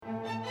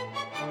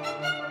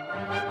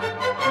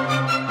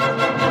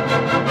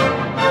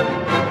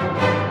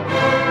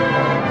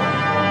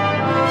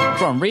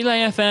Relay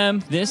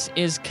FM, this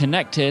is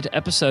Connected,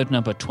 episode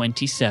number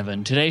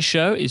 27. Today's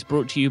show is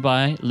brought to you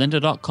by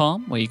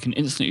lynda.com, where you can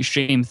instantly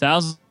stream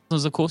thousands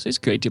of courses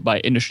created by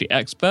industry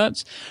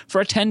experts.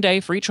 For a 10-day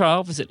free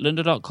trial, visit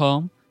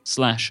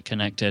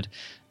lynda.com/connected.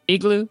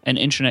 Igloo, an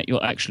intranet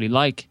you'll actually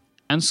like,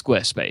 and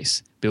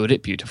Squarespace. Build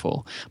it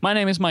beautiful. My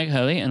name is Mike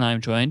Hurley, and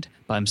I'm joined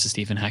by Mr.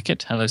 Stephen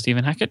Hackett. Hello,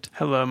 Stephen Hackett.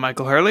 Hello,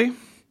 Michael Hurley.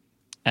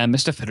 And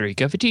Mr.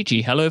 Federico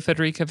Vitici. Hello,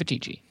 Federico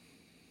Vitici.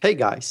 Hey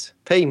guys.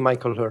 Hey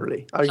Michael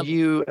Hurley. Are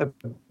you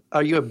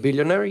a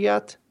billionaire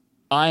yet?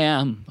 I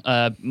am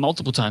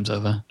multiple times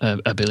over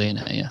a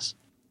billionaire. Yes.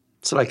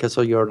 So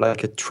you're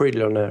like a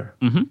trillionaire.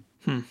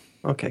 Mm-hmm.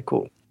 Okay,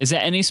 cool. Is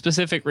there any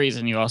specific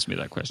reason you asked me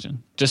that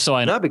question? Just so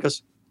I know. No,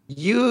 because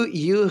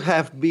you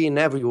have been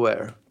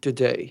everywhere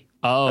today.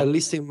 Oh, at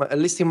least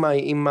in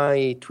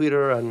my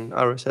Twitter and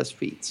RSS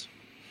feeds.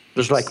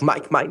 There's like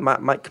Mike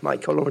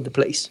all over the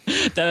place.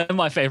 They're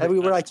my favorite.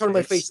 Everywhere I turn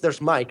my face, there's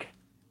Mike.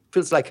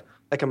 Feels like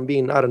I'm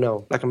being, I don't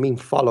know, like I'm being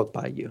followed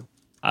by you.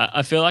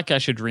 I feel like I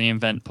should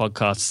reinvent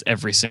podcasts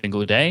every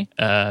single day,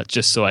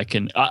 just so I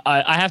can.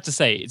 I have to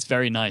say, it's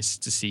very nice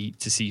to see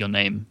your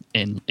name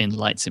in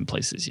lights in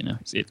places. You know,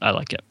 I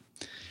like it.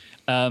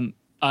 In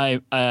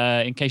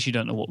case you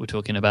don't know what we're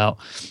talking about,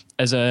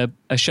 as a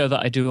show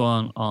that I do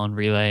on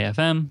Relay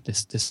FM,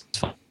 this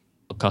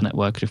podcast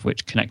network of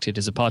which Connected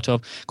is a part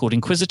of, called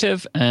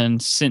Inquisitive,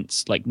 and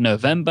since like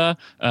November,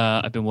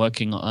 I've been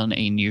working on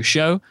a new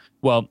show.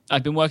 Well,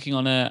 I've been working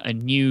on a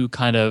new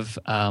kind of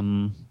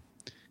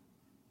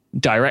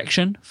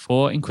direction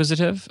for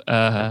Inquisitive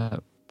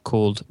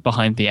called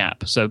Behind the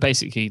App. So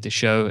basically the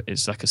show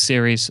is like a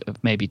series of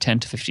maybe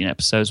 10 to 15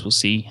 episodes. We'll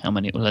see how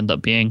many it will end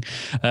up being,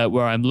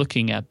 where I'm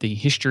looking at the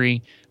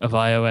history of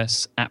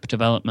iOS app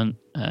development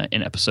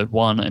in episode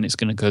 1, and it's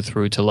going to go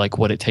through to like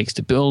what it takes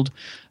to build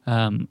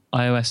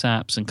iOS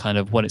apps and kind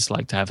of what it's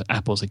like to have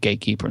Apple as a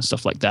gatekeeper and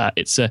stuff like that.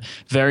 It's a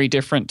very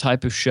different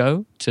type of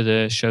show to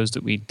the shows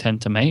that we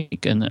tend to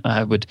make, and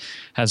I would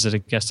hazard a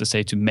guess to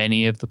say to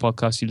many of the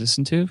podcasts you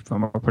listen to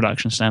from a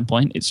production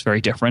standpoint, it's very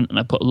different, and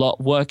I put a lot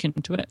of work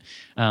into it,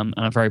 and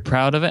I'm very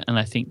proud of it, and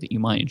I think that you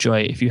might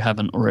enjoy it if you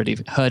haven't already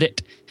heard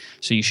it.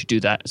 So you should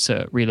do that.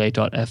 So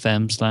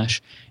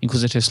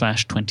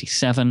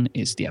relay.fm/inquisitive/27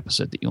 is the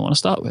episode that you want to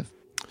start with.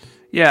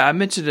 Yeah, I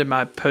mentioned in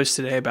my post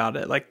today about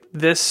it. Like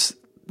this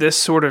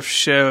sort of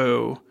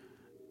show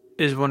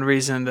is one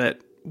reason that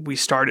we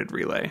started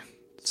Relay.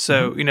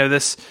 So, you know,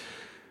 this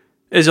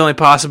is only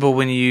possible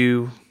when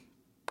you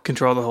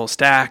control the whole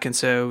stack. And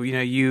so, you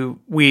know, you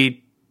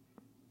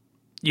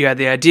had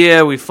the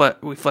idea, we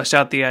fleshed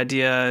out the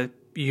idea,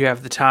 you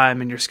have the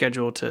time in your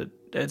schedule to,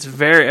 it's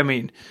very, I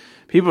mean,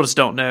 people just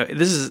don't know.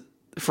 This is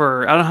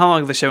for, I don't know how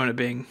long the show ended up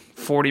being,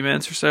 40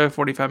 minutes or so,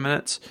 45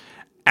 minutes,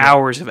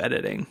 hours of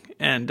editing.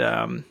 And,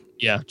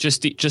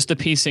 just the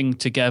piecing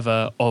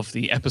together of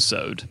the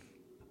episode,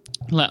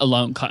 let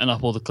alone cutting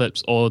up all the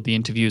clips or the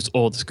interviews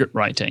or the script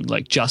writing.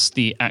 Like just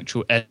the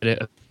actual edit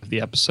of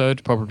the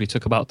episode probably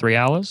took about 3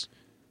 hours.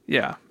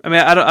 Yeah, I mean,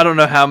 I don't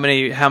know how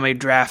many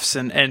drafts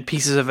and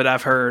pieces of it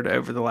I've heard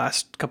over the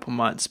last couple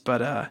months,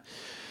 but I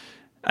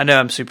know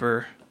I'm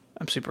super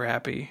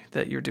happy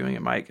that you're doing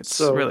it, Mike.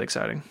 It's really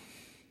exciting.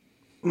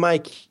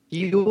 Mike,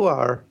 you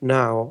are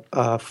now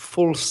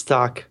full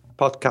stack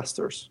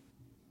podcasters.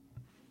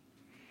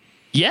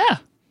 Yeah.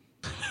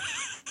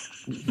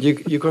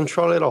 You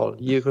control it all.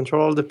 You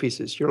control all the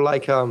pieces. You're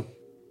like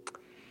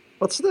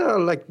what's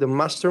the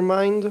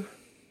mastermind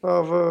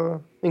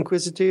of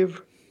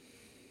Inquisitive?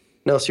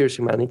 No,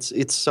 seriously, man.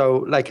 It's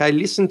so like I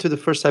listened to the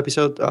first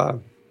episode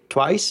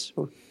twice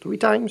or 3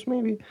 times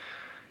maybe.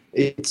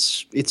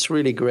 It's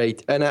really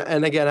great.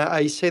 And again,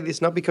 I say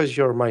this not because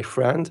you're my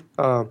friend.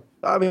 I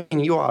mean,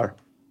 you are.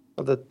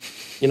 That,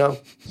 you know,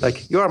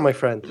 like you are my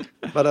friend,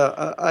 but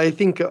I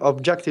think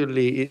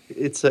objectively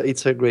it's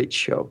a great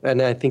show,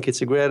 and I think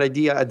it's a great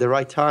idea at the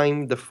right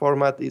time. The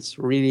format is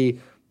really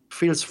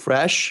feels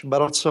fresh,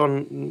 but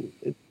also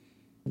it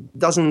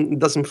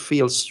doesn't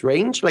feel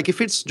strange. Like it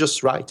feels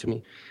just right to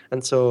me.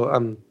 And so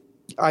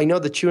I know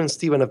that you and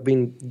Steven have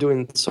been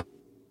doing so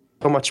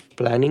much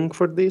planning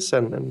for this,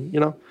 and you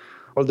know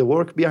all the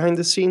work behind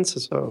the scenes.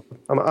 So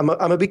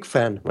I'm a big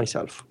fan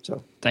myself.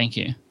 So thank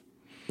you.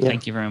 Yeah.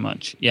 Thank you very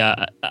much.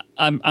 Yeah,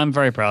 I'm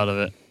very proud of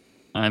it.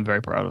 I'm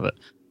very proud of it.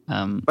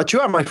 But you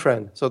are my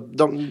friend, so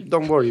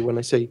don't worry when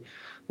I say,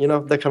 you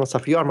know, that kind of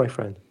stuff. You are my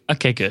friend.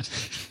 Okay, good.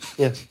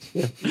 Yeah.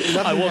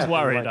 I was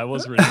worried. Mike. I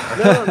was really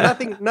worried.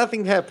 No,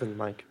 nothing happened,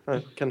 Mike.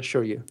 I can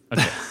assure you.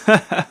 Okay.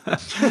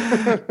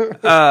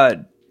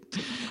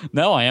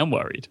 No, I am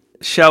worried.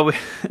 Shall we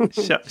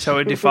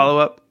do follow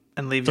up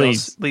and leave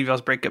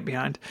y'all's breakup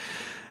behind?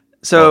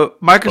 So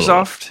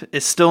Microsoft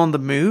is still on the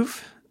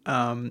move.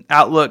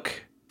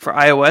 Outlook for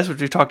iOS,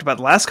 which we've talked about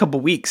the last couple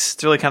of weeks,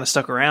 it's really kind of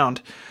stuck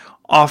around,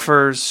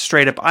 offers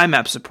straight up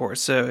IMAP support.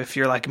 So if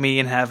you're like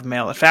me and have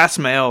mail at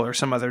Fastmail or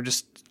some other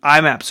just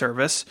IMAP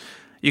service,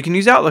 you can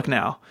use Outlook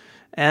now.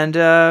 And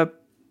I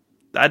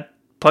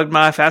plugged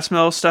my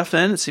Fastmail stuff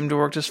in. It seemed to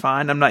work just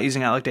fine. I'm not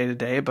using Outlook day to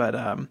day, but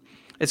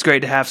it's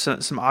great to have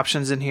some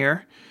options in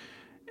here.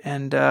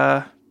 and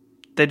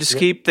they just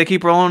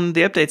keep rolling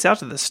the updates out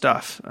to this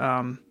stuff.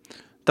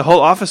 The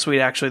whole Office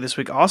suite actually this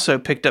week also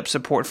picked up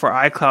support for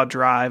iCloud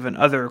Drive and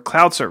other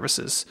cloud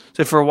services.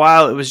 So for a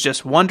while it was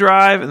just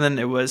OneDrive, and then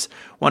it was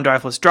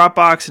OneDrive plus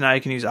Dropbox, and now you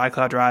can use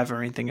iCloud Drive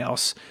or anything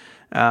else.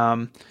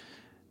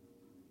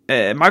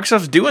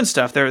 Microsoft's doing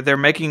stuff. They're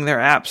making their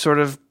app sort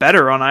of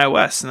better on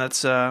iOS, and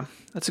that's a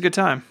good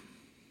time.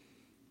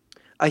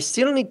 I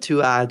still need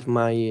to add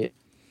my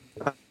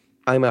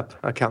IMAP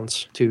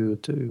accounts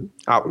to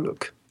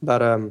Outlook,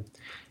 but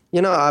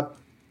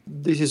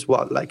this is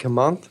like a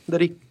month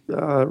that it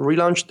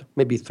relaunched,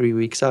 maybe 3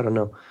 weeks. I don't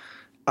know.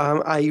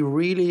 I'm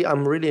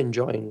really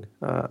enjoying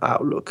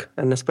Outlook,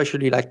 and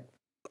especially like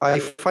I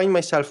find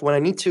myself when I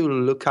need to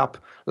look up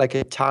like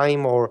a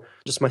time or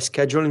just my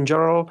schedule in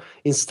general,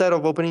 instead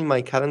of opening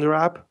my calendar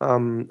app,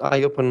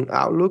 I open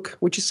Outlook,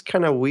 which is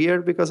kind of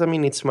weird because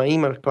it's my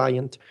email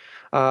client.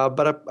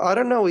 But I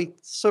don't know.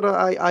 It sort of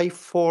I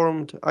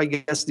formed, I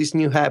guess, this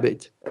new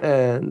habit,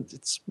 and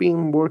it's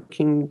been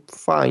working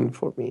fine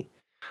for me.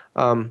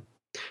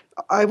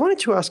 I wanted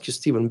to ask you,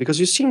 Stephen,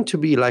 because you seem to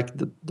be like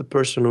the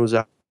person who's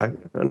an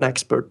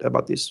expert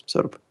about this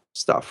sort of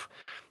stuff.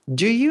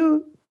 Do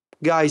you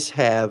guys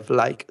have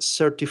like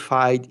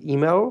certified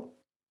email?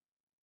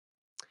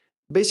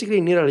 Basically,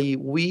 in Italy,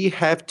 we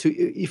have to,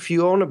 if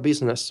you own a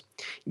business,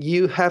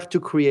 you have to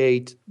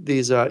create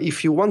these,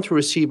 if you want to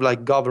receive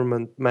like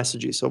government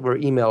messages over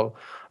email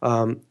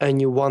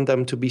and you want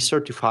them to be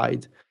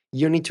certified,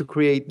 you need to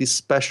create this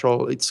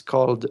special, it's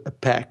called a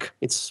PEC,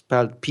 it's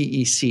spelled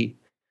PEC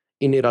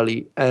in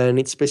Italy, and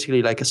it's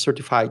basically like a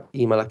certified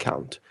email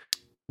account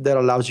that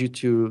allows you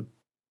to,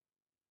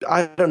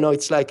 I don't know,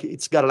 it's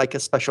got like a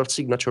special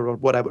signature or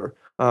whatever.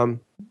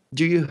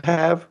 Do you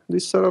have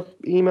this sort of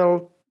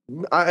email?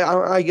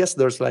 I guess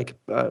there's like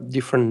a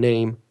different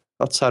name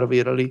outside of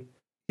Italy.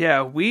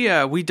 Yeah,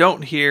 we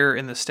don't here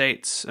in the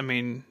States. I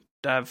mean,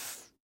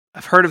 I've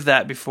heard of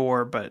that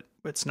before, but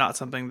it's not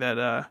something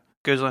that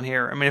goes on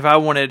here. I mean, if I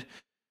wanted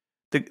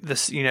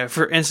this,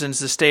 for instance,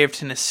 the state of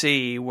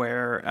Tennessee,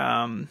 where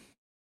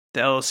the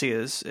LLC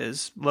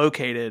is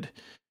located,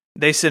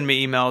 they send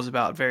me emails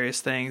about various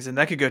things, and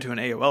that could go to an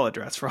AOL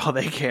address for all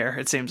they care.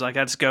 It seems like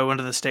I just go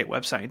into the state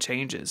website and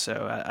change it.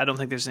 So I don't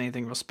think there's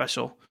anything real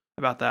special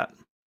about that.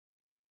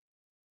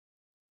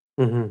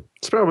 Mm-hmm.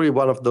 It's probably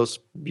one of those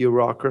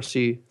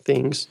bureaucracy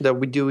things that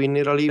we do in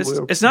Italy.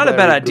 It's not a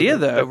bad idea,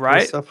 though,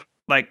 right? Stuff.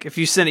 Like, if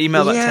you send an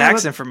email about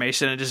tax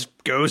information, it just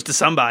goes to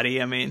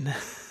somebody. I mean, I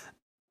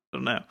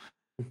don't know.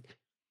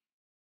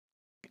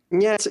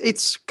 Yeah,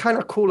 it's kind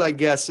of cool, I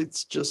guess.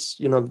 It's just,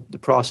 the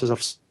process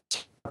of,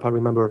 I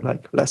remember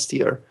like last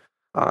year,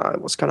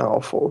 it was kind of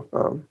awful.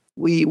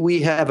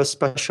 We have a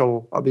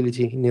special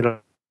ability in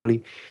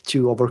Italy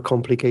to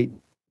overcomplicate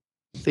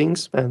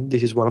things, and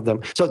this is one of them.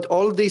 So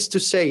all this to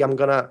say, I'm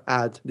gonna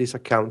add this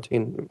account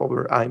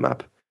over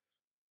IMAP,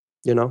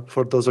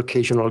 for those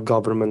occasional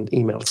government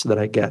emails that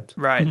I get.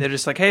 Right, they're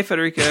just like, "Hey,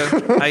 Federico,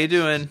 how you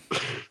doing?"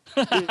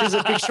 Here's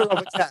a picture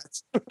of a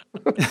cat.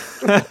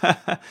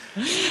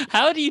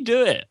 How do you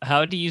do it?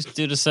 How do you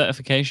do the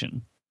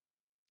certification?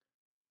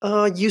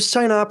 You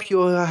sign up.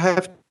 You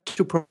have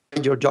to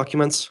provide your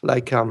documents,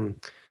 like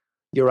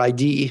your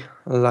ID,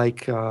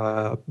 like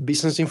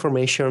business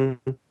information.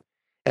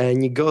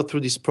 And you go through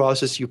this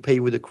process, you pay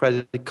with a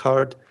credit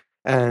card,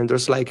 and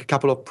there's like a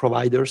couple of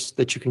providers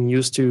that you can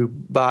use to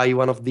buy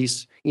one of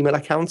these email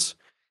accounts,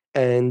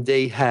 and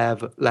they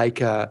have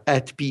like a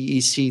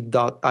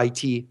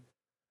 @pec.it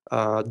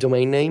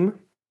domain name.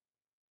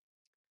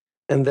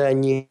 And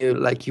then you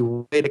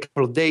wait a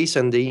couple of days,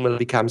 and the email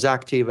becomes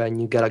active, and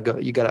you gotta go.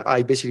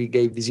 I basically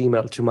gave this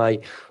email to my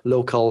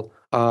local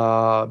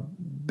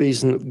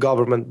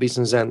government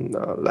business and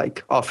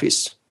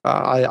office.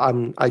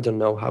 I don't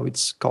know how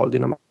it's called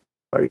in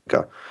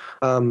America.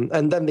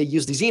 And then they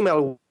use this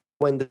email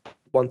when they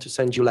want to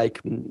send you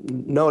like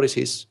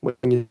notices when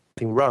you're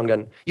doing wrong,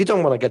 and you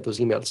don't want to get those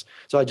emails.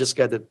 So I just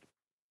get it.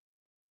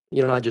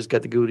 I just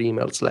get the good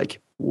emails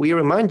like, we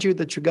remind you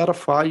that you gotta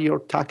file your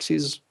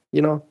taxes,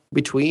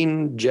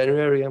 between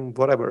January and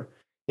whatever,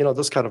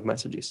 those kind of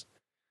messages.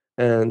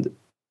 And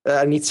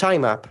it's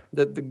IMAP.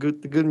 The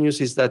good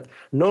news is that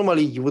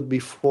normally you would be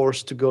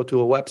forced to go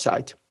to a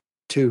website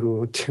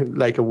to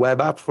like a web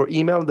app for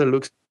email that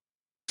looks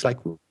like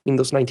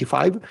Windows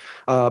 95,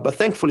 but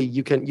thankfully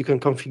you can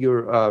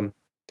configure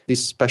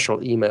this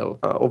special email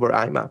over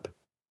IMAP.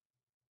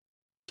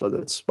 So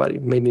that's what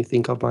it made me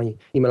think of my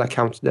email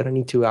account that I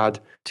need to add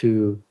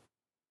to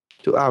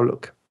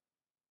Outlook.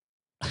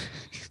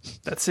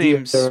 That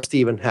seems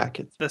Stephen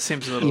Hackett. That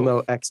seems a little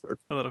email expert.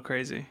 A little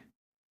crazy.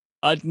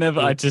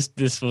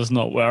 This was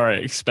not where I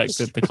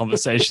expected the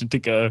conversation to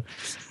go.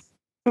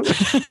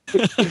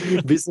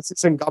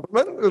 Businesses and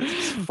government,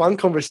 it's a fun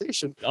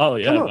conversation. Oh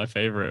yeah, my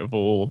favorite of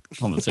all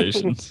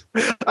conversations.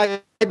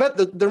 I bet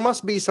that there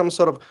must be some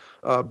sort of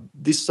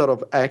this sort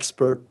of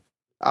expert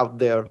out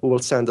there who will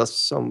send us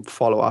some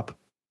follow-up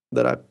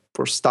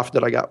for stuff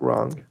that I got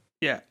wrong.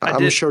 Yeah,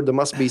 I'm sure there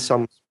must be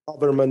some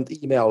government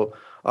email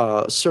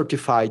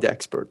certified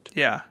expert.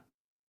 Yeah,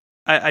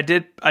 I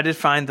did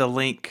find the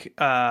link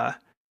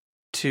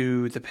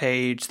to the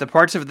page. The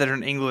parts of it that are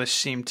in English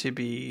seem to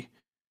be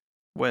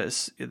they're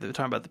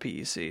talking about the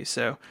PEC.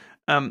 So,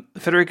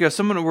 Federico, if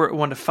someone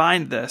want to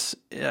find this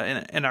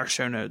in our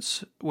show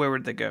notes, where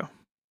would they go?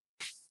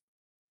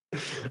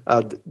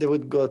 They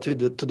would go to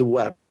the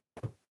web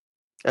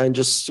and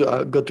just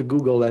go to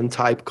Google and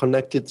type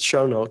connected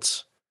show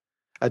notes.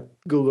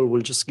 Google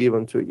will just give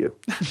them to you.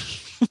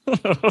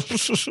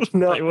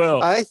 No, they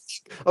will. I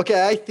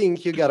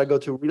think you gotta go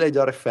to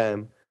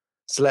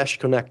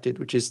relay.fm/connected,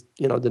 which is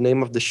the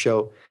name of the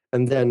show,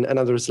 and then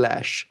another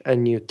slash,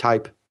 and you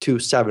type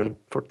 27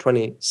 for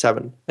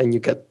 27, and you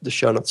get the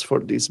show notes for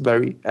this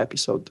very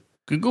episode.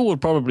 Google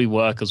would probably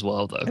work as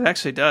well, though. It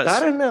actually does. I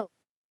don't know.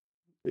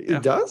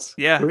 It does?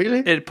 Yeah. Really?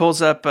 It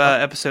pulls up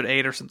episode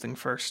 8 or something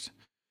first.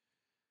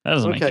 That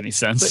doesn't make any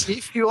sense. But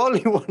if you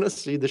only want to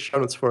see the show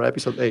notes for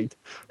episode 8,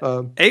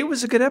 8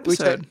 was a good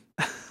episode.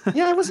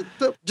 It was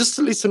just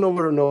to listen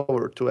over and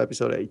over to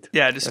episode 8.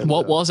 Yeah,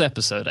 what was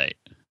episode 8?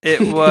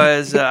 It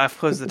was. I've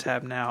closed the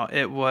tab now.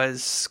 It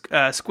was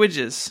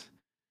Squidges.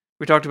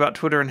 We talked about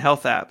Twitter and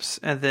health apps,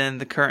 and then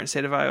the current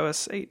state of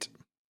iOS 8.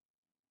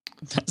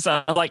 That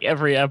sounds like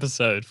every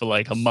episode for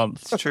like a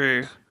month. It's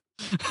true.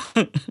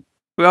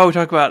 We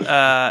talked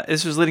about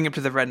this was leading up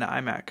to the Retina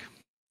iMac.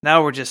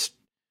 Now we're just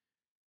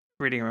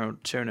reading our own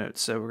show notes,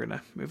 so we're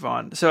gonna move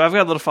on. So I've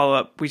got a little follow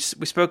up. We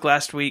spoke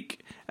last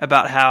week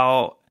about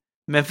how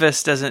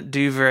Memphis doesn't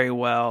do very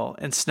well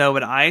in snow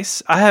and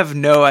ice. I have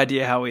no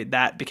idea how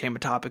that became a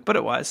topic, but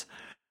it was.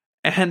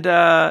 And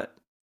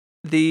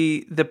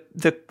the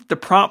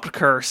prompt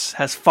curse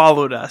has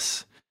followed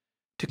us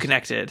to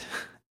Connected,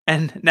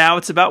 and now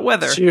it's about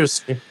weather.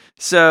 Seriously.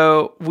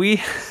 So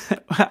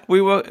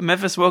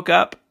Memphis woke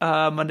up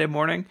Monday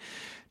morning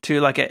to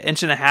like 1.5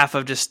 inches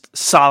of just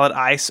solid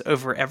ice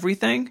over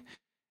everything.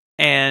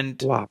 And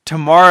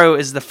Tomorrow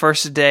is the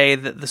first day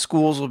that the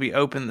schools will be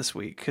open this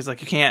week. Because you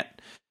can't,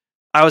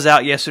 I was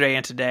out yesterday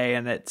and today,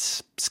 and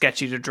it's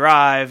sketchy to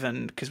drive,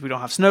 and because we don't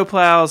have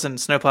snowplows, and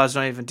snowplows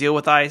don't even deal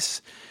with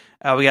ice.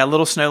 We got a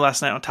little snow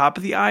last night on top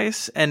of the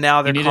ice, and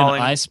now they're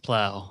calling an ice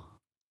plow.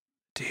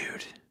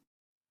 Dude,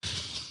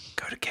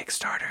 go to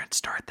Kickstarter and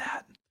start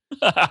that.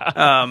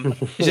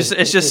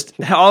 It's just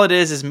all it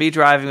is me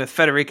driving with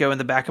Federico in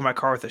the back of my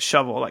car with a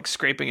shovel,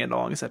 scraping it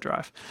along as I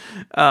drive.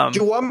 Do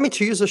you want me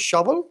to use a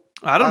shovel?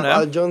 I don't know.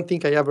 I don't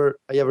think I ever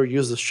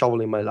used a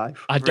shovel in my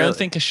life. I don't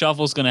think a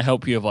shovel's going to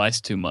help you with ice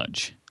too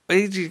much.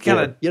 You kind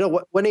of,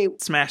 when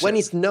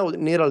it snowed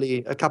in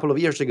Italy a couple of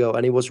years ago,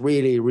 and it was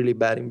really, really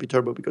bad in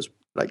Viterbo because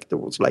there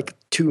was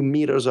 2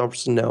 meters of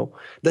snow.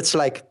 That's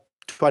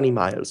 20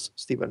 miles,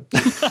 Stephen.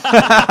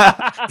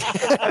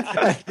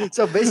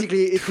 So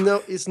basically,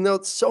 it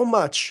snowed so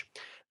much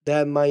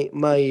that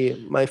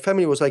my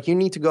family was like, you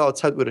need to go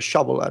outside with a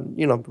shovel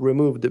and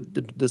remove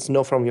the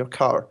snow from your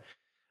car.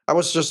 I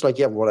was just like,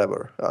 yeah,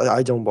 whatever.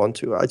 I don't want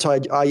to. So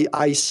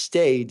I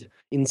stayed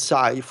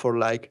inside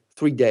for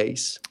 3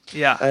 days.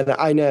 Yeah. And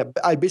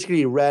I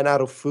basically ran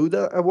out of food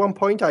at one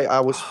point. I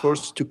was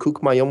forced to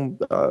cook my own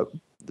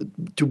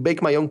to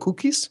bake my own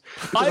cookies.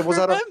 I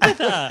remember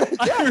that.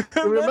 Yeah,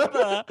 I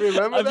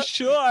remember. I'm that?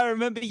 sure I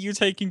remember you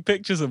taking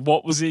pictures of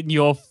what was in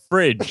your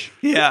fridge.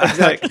 Yeah,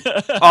 exactly.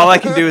 All I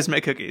can do is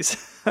make cookies.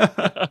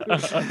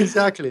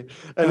 Exactly.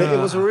 And it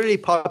was a really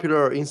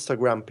popular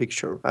Instagram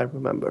picture, I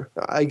remember.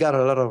 I got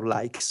a lot of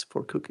likes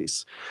for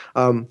cookies.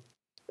 So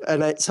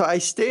I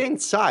stay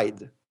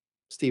inside,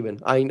 Stephen.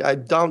 I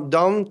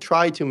don't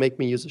try to make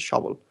me use a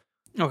shovel.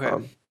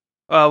 Okay.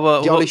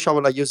 The only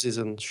shovel I use is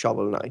on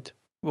shovel night.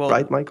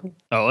 Right, Michael?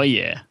 Oh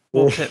yeah.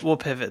 We'll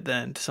pivot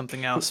then to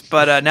something else.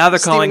 But now they're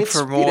calling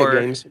for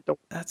more.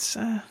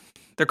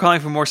 They're calling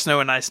for more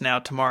snow and ice now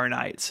tomorrow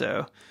night.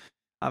 So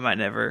I might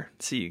never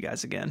see you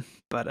guys again.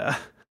 But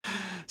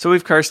so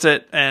we've cursed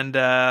it, and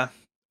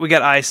we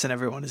got ice, and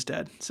everyone is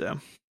dead. So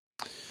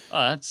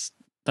that's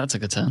a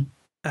good sign.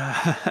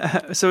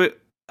 So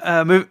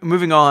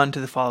moving on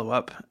to the follow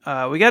up,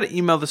 we got an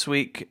email this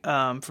week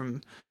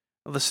from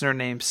a listener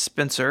named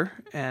Spencer,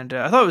 and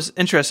I thought it was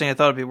interesting. I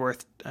thought it'd be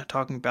worth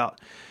talking about.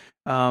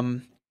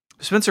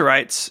 Spencer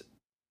writes,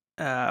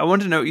 I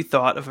wanted to know what you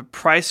thought of a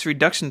price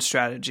reduction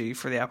strategy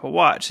for the Apple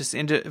Watch, as the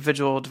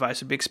individual device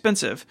would be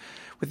expensive.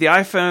 With the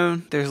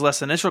iPhone, there's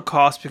less initial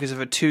cost because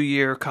of a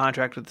 2-year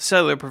contract with the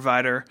cellular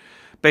provider.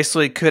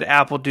 Basically, could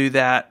Apple do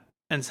that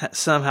and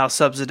somehow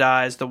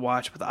subsidize the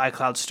watch with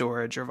iCloud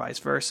storage or vice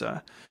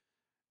versa?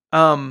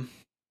 I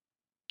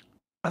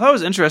thought it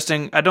was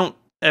interesting. I don't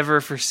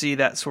ever foresee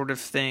that sort of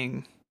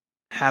thing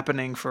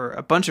happening for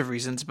a bunch of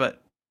reasons,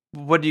 but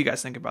what do you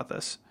guys think about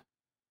this?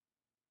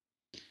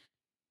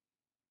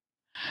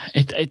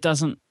 It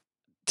doesn't,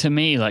 to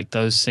me,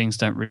 those things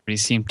don't really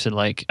seem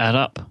to add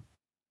up,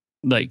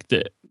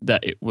 that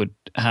it would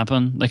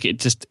happen.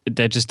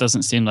 There just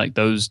doesn't seem like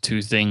those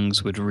two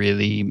things would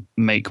really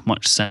make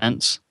much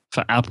sense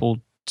for Apple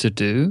to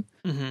do,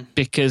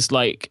 because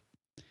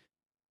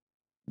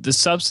the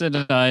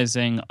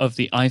subsidizing of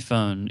the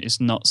iPhone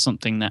is not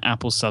something that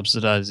Apple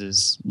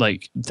subsidizes.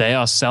 They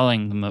are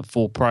selling them at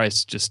full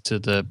price just to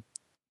the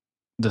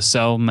the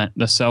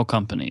cell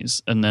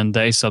companies, and then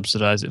they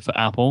subsidize it for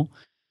Apple.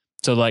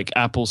 So like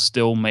Apple's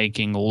still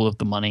making all of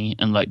the money,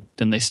 and like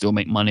then they still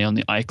make money on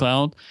the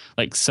iCloud.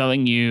 Like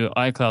selling you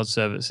iCloud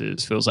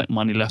services feels like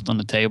money left on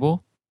the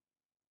table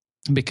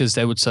because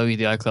they would sell you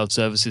the iCloud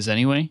services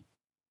anyway.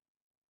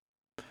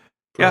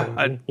 Yeah,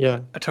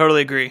 I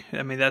totally agree.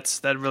 I mean,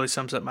 that really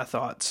sums up my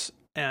thoughts.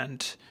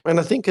 And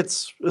I think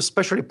it's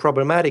especially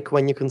problematic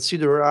when you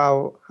consider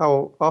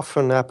how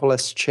often Apple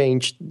has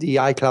changed the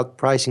iCloud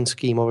pricing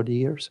scheme over the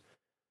years.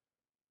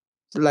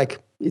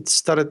 Like it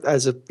started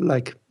as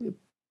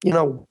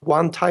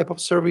one type of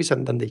service,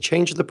 and then they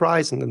changed the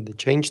price, and then they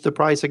changed the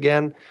price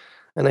again.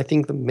 And I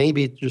think that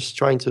maybe just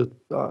trying to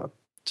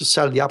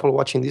sell the Apple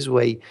Watch in this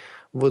way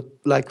would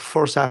like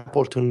force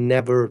Apple to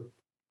never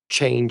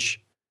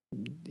change,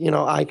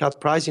 iCloud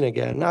pricing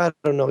again. I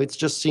don't know. It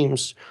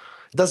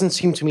doesn't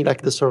seem to me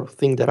like the sort of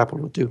thing that Apple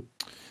would do.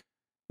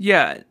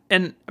 Yeah,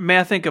 and I mean,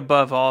 I think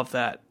above all of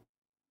that,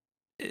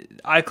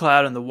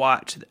 iCloud and the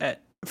watch,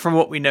 from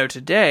what we know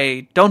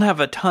today, don't have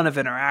a ton of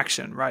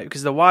interaction, right?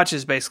 Because the watch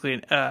is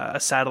basically a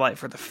satellite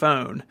for the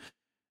phone.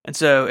 And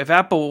so if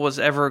Apple was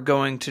ever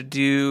going to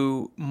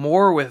do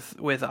more with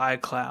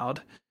iCloud,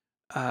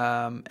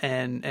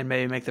 and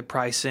maybe make the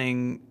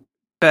pricing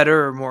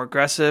better or more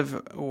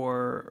aggressive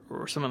or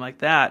something like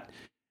that,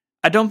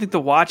 I don't think the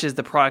watch is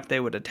the product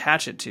they would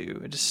attach it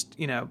to. It just,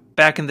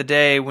 back in the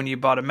day when you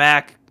bought a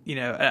Mac,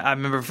 I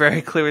remember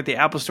very clearly at the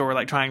Apple Store,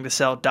 like trying to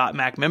sell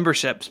 .Mac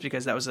memberships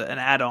because that was an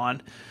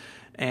add-on.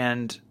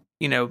 And,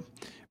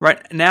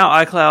 right now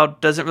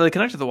iCloud doesn't really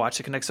connect to the watch.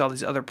 It connects to all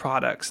these other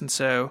products. And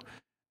so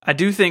I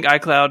do think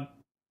iCloud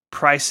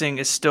pricing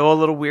is still a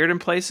little weird in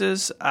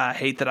places. I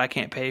hate that I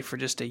can't pay for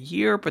just a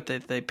year, but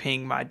they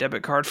ping my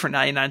debit card for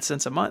 99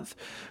 cents a month.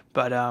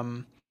 But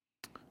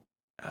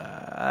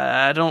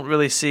I don't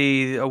really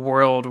see a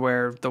world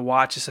where the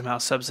watch is somehow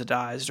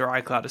subsidized or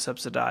iCloud is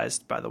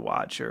subsidized by the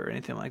watch or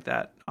anything like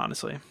that,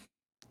 honestly.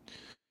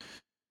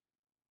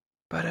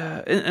 But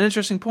an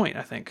interesting point,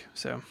 I think.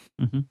 So,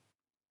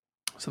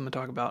 something to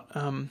talk about.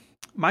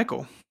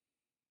 Michael.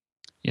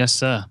 Yes,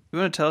 sir. You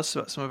want to tell us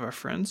about some of our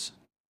friends?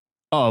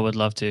 Oh, I would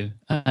love to.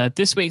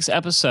 This week's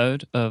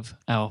episode of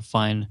our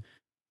fine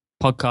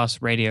podcast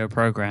radio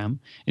program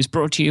is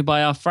brought to you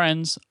by our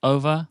friends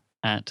over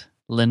at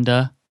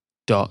lynda.com.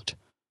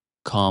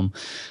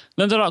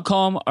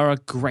 Lynda.com are a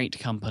great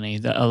company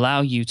that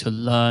allow you to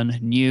learn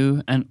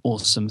new and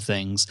awesome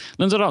things.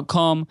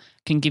 Lynda.com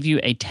can give you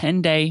a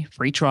 10-day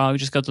free trial. You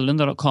just go to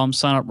lynda.com,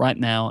 sign up right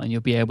now, and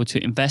you'll be able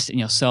to invest in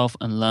yourself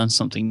and learn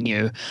something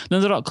new.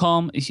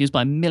 Lynda.com is used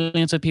by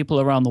millions of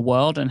people around the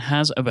world and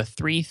has over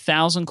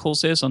 3,000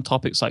 courses on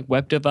topics like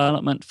web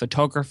development,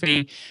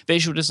 photography,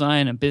 visual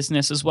design, and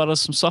business, as well as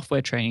some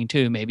software training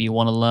too. Maybe you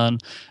want to learn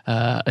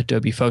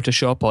Adobe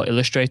Photoshop or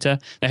Illustrator.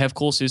 They have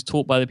courses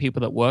taught by the people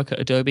that work at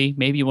Adobe.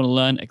 Maybe you want to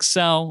learn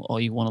Excel,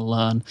 or you want to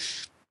learn,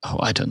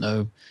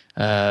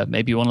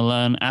 maybe you want to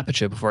learn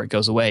Aperture before it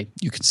goes away.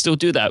 You can still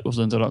do that with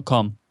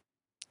lynda.com.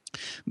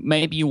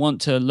 Maybe you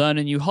want to learn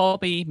a new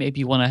hobby.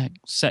 Maybe you want to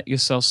set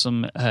yourself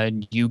some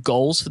new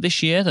goals for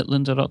this year that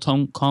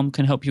lynda.com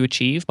can help you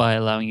achieve by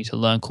allowing you to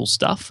learn cool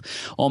stuff.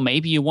 Or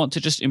maybe you want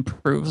to just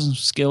improve some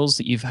skills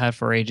that you've had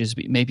for ages.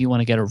 But maybe you want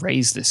to get a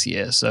raise this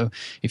year. So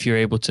if you're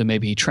able to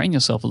maybe train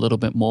yourself a little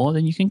bit more,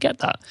 then you can get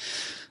that.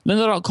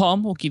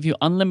 Lynda.com will give you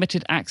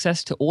unlimited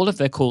access to all of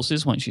their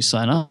courses once you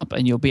sign up,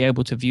 and you'll be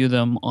able to view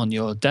them on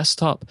your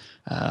desktop,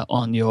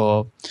 on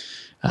your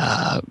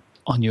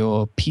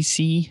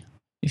PC,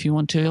 if you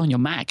want to, on your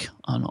Mac,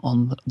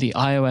 on the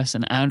iOS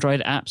and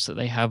Android apps that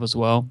they have as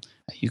well.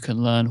 You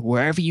can learn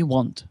wherever you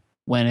want,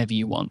 whenever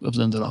you want with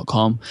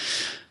lynda.com.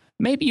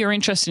 Maybe you're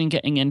interested in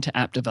getting into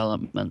app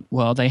development.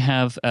 Well, they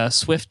have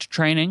Swift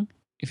training.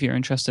 If you're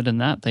interested in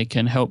that, they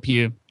can help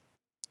you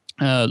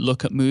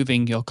look at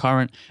moving your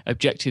current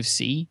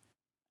Objective-C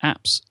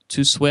apps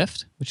to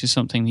Swift, which is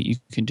something that you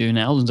can do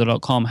now.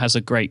 Lynda.com has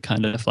a great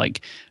kind of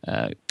like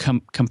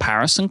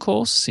comparison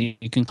course, so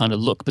you can kind of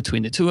look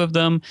between the two of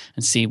them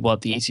and see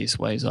what the easiest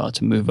ways are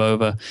to move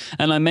over.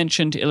 And I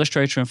mentioned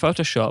Illustrator and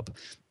Photoshop.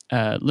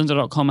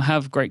 Lynda.com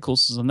have great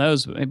courses on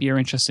those, but maybe you're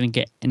interested in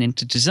getting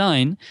into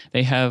design.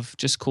 They have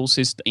just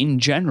courses in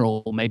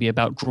general, maybe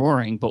about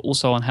drawing, but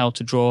also on how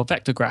to draw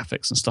vector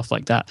graphics and stuff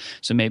like that.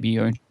 So maybe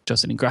you're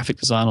interested in graphic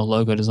design or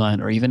logo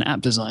design or even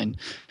app design.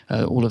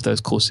 All of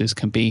those courses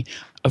can be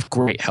of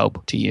great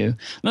help to you.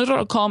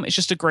 Lynda.com is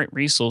just a great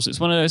resource. It's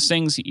one of those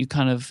things that you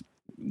kind of,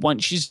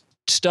 once you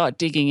start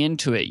digging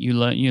into it, you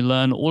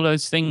learn all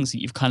those things that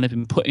you've kind of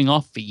been putting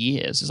off for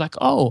years. It's like,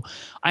 oh,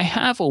 I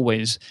have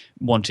always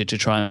wanted to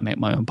try and make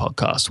my own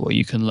podcast, or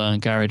you can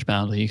learn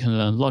GarageBand, or you can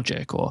learn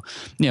Logic, or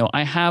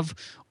I have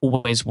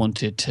always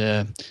wanted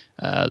to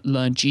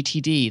learn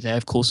GTD. They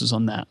have courses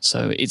on that.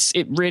 So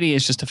it really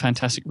is just a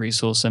fantastic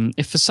resource. And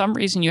if for some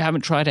reason you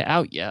haven't tried it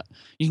out yet,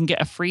 you can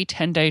get a free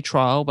 10-day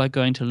trial by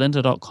going to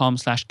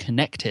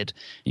lynda.com/connected.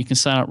 You can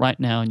sign up right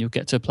now and you'll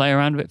get to play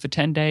around with it for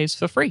 10 days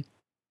for free.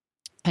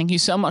 Thank you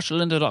so much to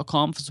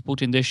lynda.com for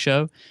supporting this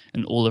show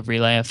and all of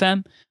Relay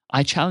FM.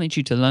 I challenge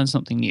you to learn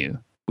something new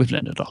with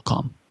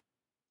lynda.com.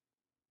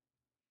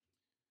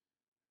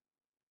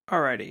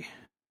 Alrighty.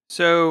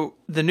 So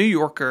the New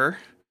Yorker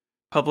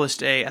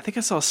published I think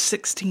I saw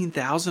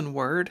 16,000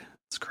 word.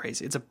 It's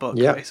crazy. It's a book,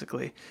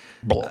 basically.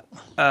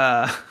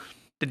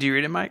 Did you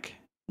read it, Mike?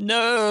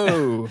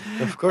 No.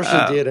 Of course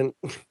you didn't.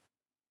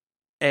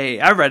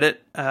 I read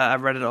it. I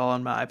read it all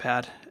on my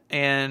iPad,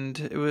 and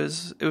it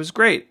was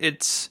great.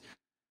 It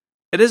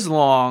is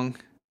long,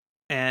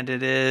 and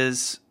it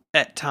is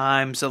at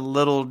times a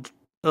little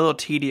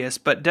tedious,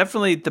 but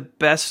definitely the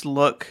best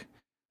look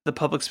the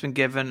public's been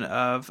given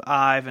of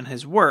Ive and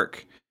his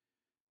work.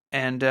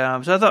 And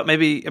so I thought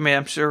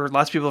I'm sure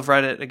lots of people have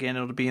read it. Again,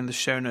 it'll be in the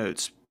show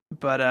notes.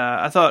 But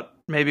I thought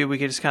maybe we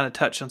could just kind of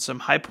touch on some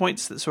high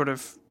points that sort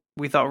of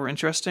we thought were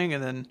interesting,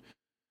 and then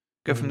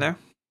go from there.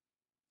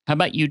 How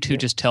about you two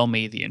just tell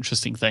me the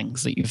interesting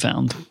things that you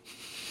found?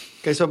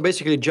 Okay, so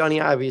basically,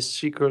 Jony Ive is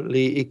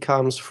secretly, he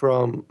comes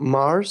from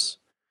Mars,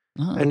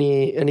 and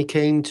he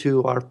came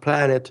to our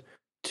planet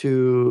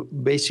to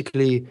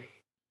basically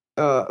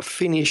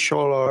finish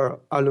all our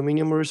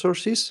aluminum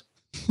resources,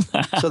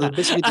 so that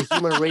basically the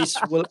human race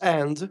will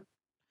end.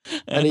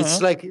 And it's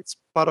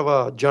part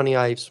of Jony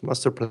Ive's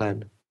master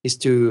plan is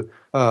to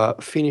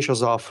finish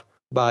us off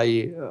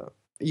by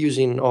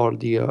using all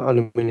the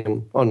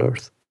aluminum on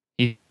Earth.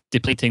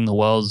 Depleting the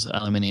world's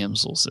aluminium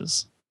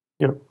sources.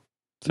 Yeah,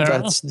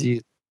 That's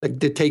the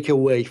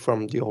takeaway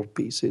from the old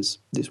piece is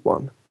this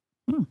one.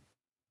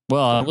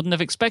 Well, I wouldn't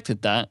have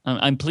expected that.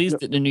 I'm pleased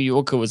that the New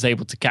Yorker was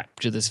able to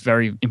capture this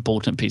very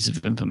important piece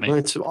of information.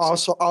 It's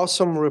also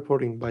awesome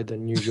reporting by the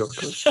New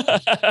Yorker.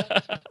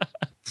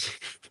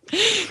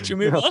 Should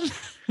we move on?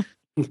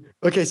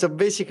 Okay, so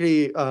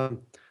basically,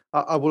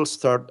 I will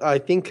start. I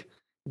think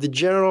the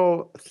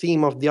general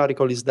theme of the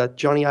article is that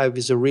Jony Ive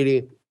is a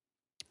really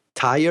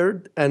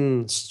tired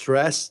and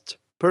stressed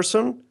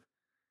person,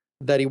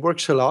 that he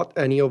works a lot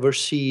and he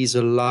oversees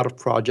a lot of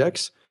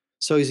projects.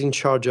 So he's in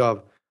charge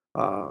of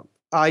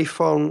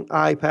iPhone,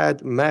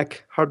 iPad,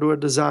 Mac hardware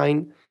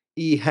design.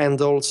 He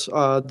handles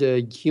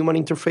the human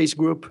interface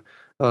group.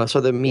 So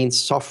that means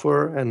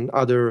software and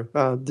other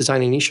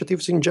design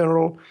initiatives in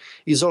general.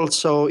 He's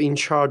also in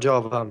charge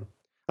of,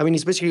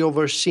 he's basically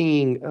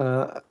overseeing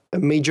a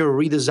major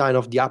redesign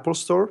of the Apple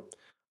Store,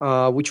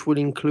 which will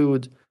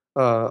include,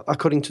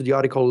 according to the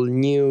article,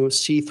 new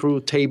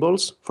see-through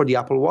tables for the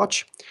Apple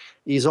Watch.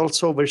 He's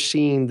also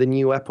overseeing the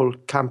new Apple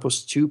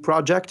Campus 2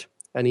 project,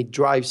 and he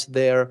drives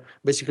there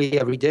basically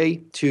every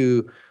day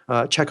to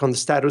check on the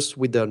status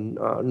with the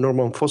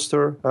Norman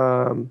Foster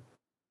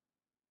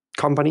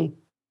company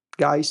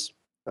guys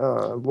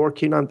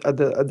working at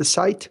the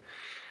site.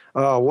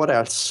 What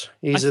else?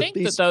 I think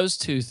that those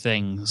two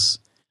things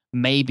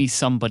maybe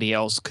somebody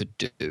else could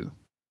do.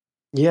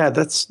 Yeah,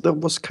 that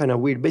was kind of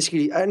weird.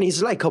 Basically, and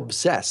he's like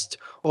obsessed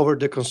over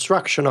the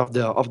construction of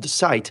the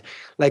site.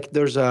 Like,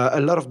 there's a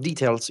lot of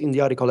details in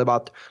the article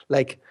about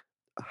like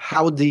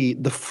how the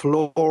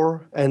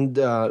floor and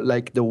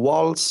like the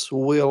walls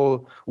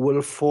will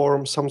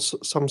form some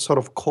sort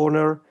of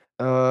corner.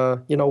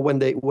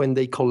 When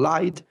they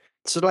collide.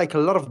 So like a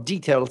lot of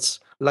details,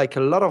 like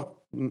a lot of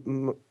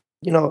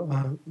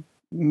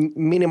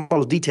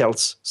minimal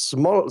details,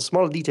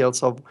 small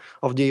details of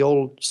the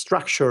whole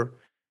structure.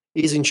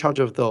 He's in charge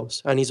of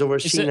those, and he's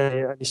overseeing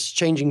and he's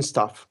changing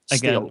stuff.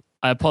 Again,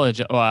 I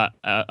apologize.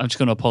 I'm just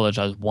going to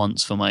apologize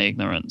once for my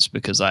ignorance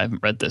because I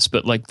haven't read this.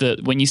 But like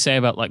when you say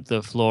about like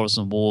the floors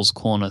and walls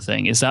corner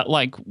thing, is that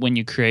like when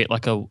you create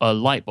like a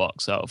light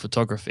box out of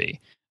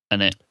photography,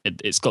 and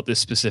it's got this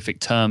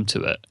specific term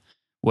to it,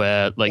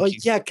 where like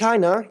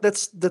kinda.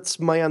 That's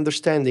my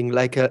understanding.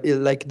 Like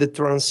the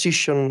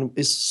transition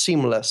is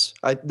seamless.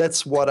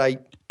 That's what I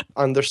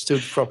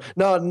understood from.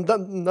 No,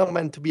 not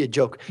meant to be a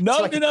joke.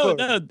 No.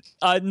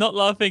 I'm not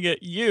laughing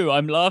at you.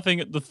 I'm laughing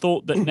at the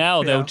thought that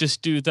now they'll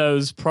just do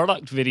those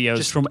product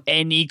videos from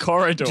any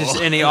corridor,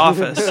 just any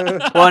office.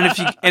 Well,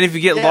 and if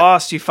you get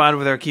lost, you find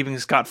where they're keeping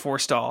Scott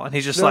Forstall, and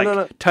he's just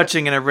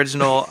touching an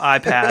original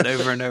iPad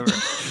over and over.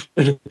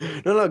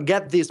 No,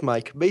 get this,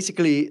 Mike.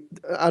 Basically,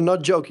 I'm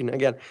not joking.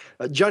 Again,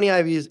 Jony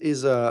Ive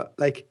is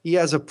like he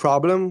has a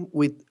problem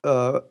with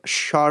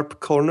sharp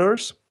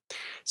corners,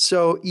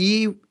 so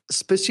he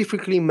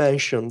specifically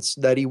mentions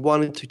that he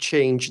wanted to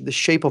change the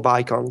shape of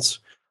icons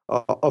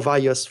of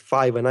iOS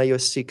 5 and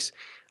iOS 6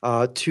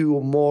 to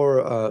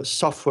more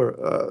soft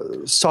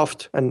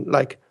and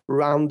like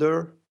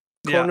rounder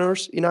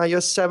corners in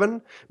iOS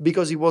 7,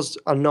 because he was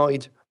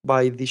annoyed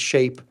by the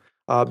shape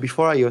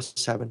before iOS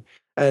 7.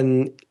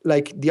 And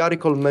like the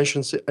article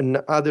mentions in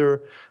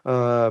other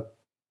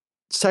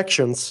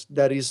sections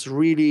that is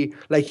really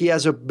like he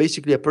has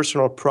basically a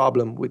personal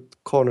problem with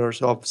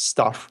corners of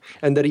stuff,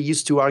 and that he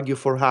used to argue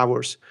for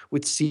hours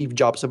with Steve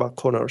Jobs about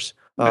corners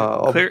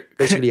of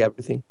basically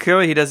everything.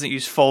 Clearly, he doesn't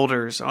use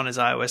folders on his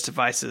iOS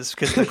devices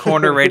because the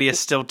corner radius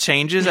still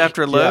changes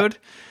after load.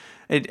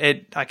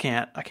 I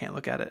can't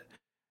look at it.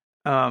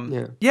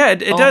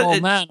 It does. Oh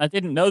man, I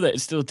didn't know that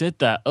it still did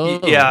that.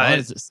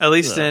 At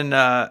least in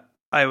iOS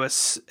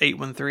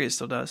 8.1.3, it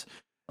still does.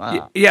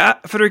 Wow. Yeah,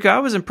 Federico, I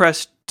was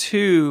impressed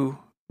too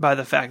by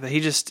the fact that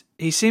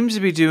he seems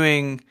to be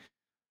doing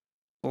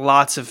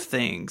lots of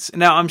things.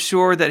 Now, I'm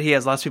sure that he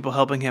has lots of people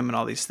helping him and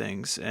all these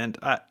things. And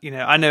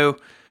I know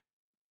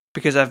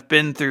because I've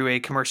been through a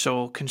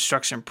commercial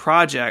construction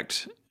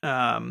project,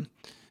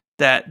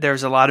 that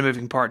there's a lot of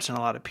moving parts and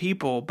a lot of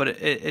people, but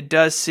it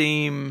does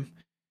seem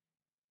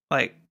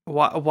like,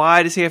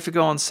 why does he have to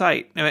go on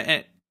site?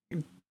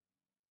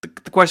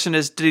 The question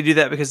is, did he do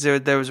that because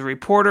there was a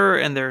reporter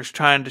and they're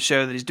trying to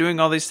show that he's doing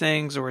all these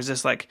things, or is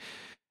this like,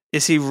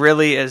 is he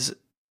really as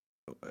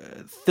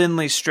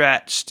thinly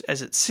stretched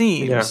as it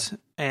seems? Yeah.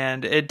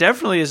 And it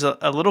definitely is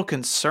a little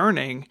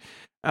concerning.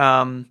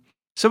 Someone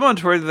on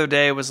Twitter the other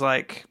day was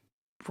like,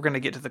 we're going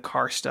to get to the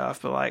car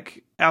stuff, but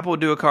like, Apple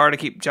would do a car to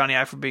keep Jony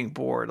Ive from being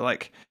bored.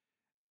 Like,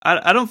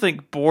 I don't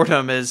think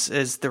boredom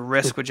is the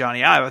risk with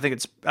Jony Ive.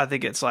 I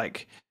think it's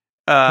like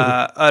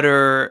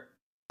utter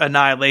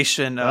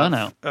annihilation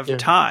of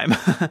time.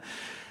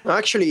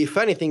 Actually, if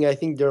anything, I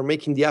think they're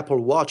making the Apple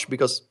Watch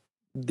because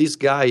this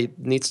guy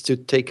needs to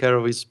take care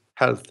of his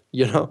health.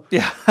 Yeah.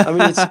 I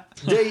mean,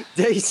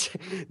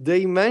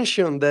 they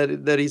mentioned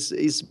that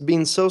he's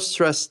been so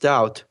stressed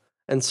out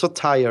and so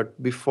tired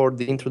before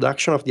the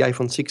introduction of the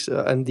iPhone 6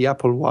 and the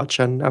Apple Watch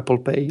and Apple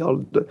Pay,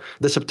 all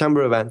the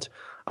September event,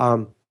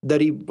 that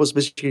he was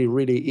basically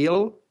really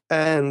ill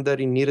and that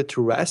he needed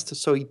to rest.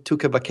 So he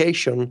took a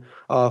vacation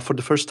for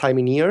the first time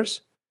in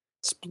years.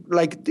 It's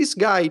like, this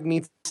guy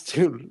needs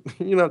to,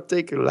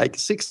 take like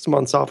 6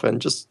 months off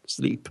and just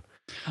sleep.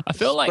 I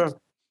feel like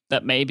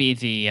that maybe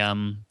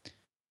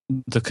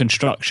the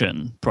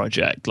construction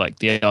project, like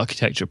the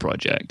architecture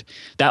project,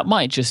 that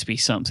might just be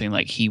something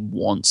like he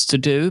wants to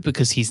do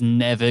because he's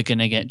never going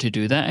to get to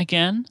do that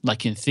again.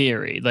 Like, in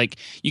theory, like,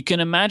 you can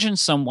imagine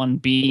someone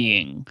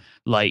being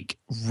like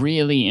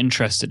really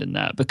interested in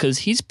that because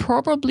he's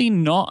probably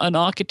not an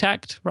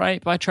architect,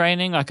 right, by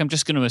training. Like, I'm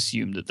just going to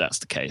assume that that's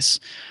the case.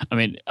 I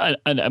mean,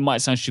 it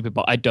might sound stupid,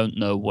 but I don't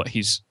know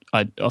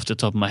off the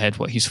top of my head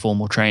what his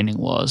formal training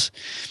was.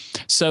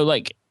 So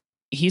like,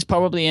 he's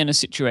probably in a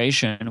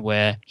situation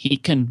where he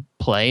can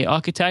play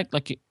architect,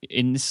 like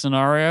in this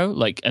scenario,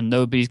 like, and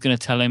nobody's going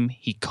to tell him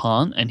he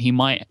can't, and he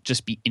might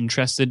just be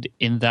interested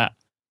in that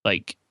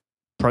like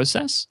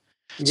process.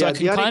 So I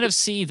can kind of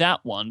see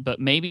that one,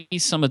 but maybe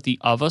some of the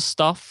other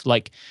stuff,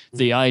 like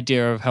the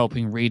idea of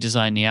helping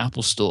redesign the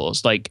Apple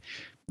stores, like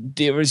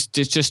there's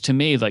just, to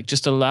me, like,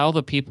 just allow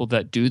the people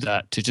that do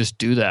that to just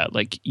do that.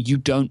 Like, you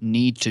don't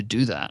need to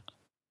do that.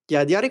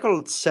 Yeah, the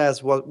article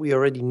says what we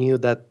already knew,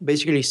 that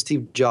basically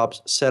Steve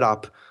Jobs set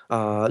up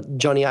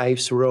Jony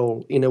Ive's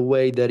role in a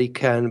way that he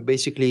can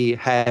basically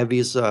have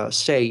his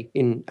say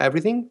in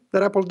everything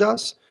that Apple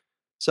does.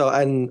 So,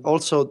 and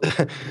also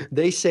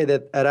they say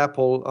that at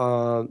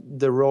Apple,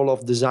 the role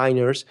of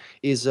designers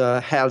is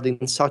held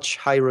in such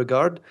high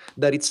regard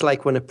that it's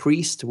like when a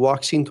priest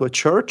walks into a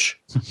church.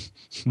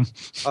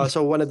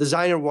 So when a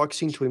designer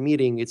walks into a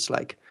meeting, it's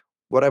like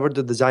whatever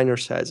the designer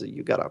says,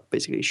 you gotta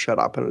basically shut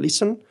up and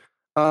listen.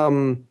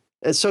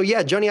 And so,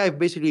 yeah, Jony Ive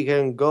basically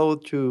can go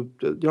to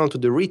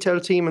the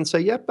retail team and say,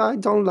 yep, I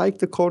don't like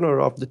the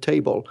corner of the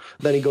table.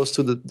 Then he goes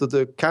to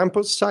the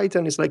campus site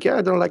and he's like, yeah,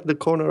 I don't like the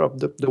corner of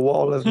the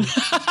wall. And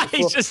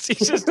he's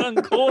just on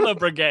corner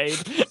brigade.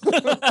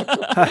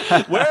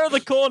 Where are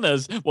the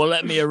corners? Well,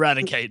 let me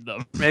eradicate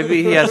them.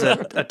 Maybe he has a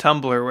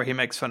Tumblr where he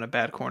makes fun of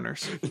bad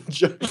corners.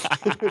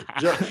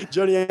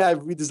 Jony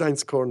Ive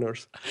redesigns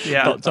corners.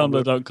 Yeah.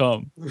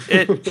 Tumblr.com.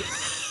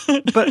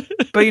 But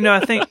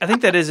I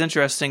think that is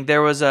interesting.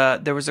 There was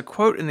a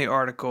quote in the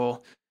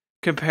article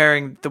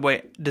comparing the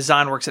way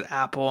design works at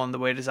Apple and the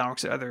way design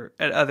works at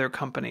other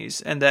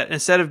companies, and that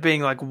instead of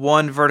being like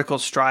one vertical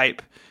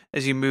stripe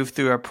as you move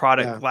through a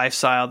product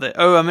lifestyle, that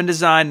I'm in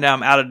design, now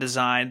I'm out of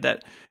design,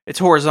 that it's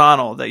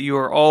horizontal,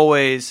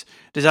 that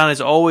design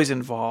is always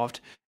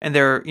involved. And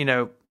there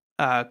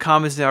are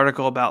comments in the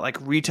article about like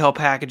retail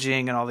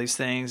packaging and all these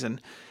things,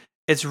 and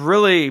it's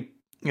really,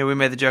 we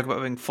made the joke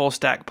about being full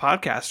stack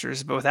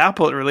podcasters, but with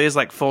Apple, it really is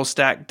like full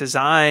stack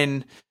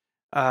design,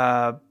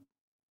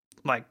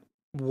 like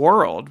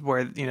world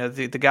where,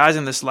 the guys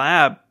in this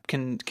lab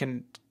can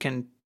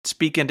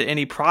speak into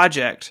any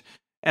project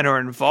and are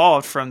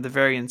involved from the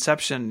very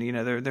inception.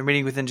 They're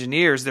meeting with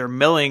engineers, they're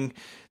milling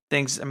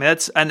things. I mean,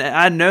 and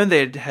I'd known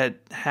they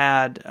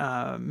had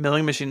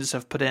milling machines and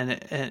stuff put in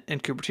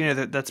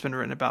Cupertino that's been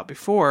written about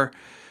before.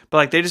 But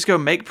like, they just go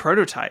make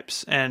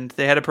prototypes, and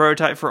they had a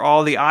prototype for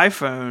all the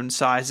iPhone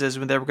sizes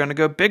when they were going to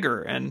go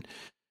bigger, and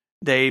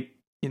they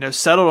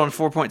settled on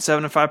 4.7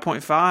 and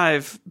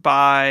 5.5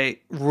 by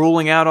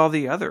ruling out all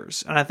the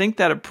others. And I think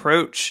that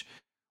approach,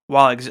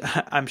 while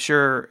I'm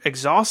sure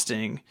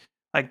exhausting,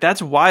 like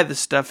that's why this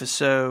stuff is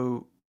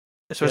so,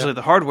 especially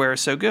the hardware, is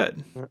so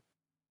good. Yeah.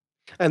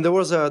 And there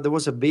was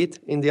a bit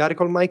in the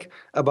article, Mike,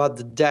 about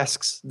the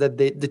desks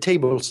the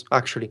tables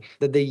actually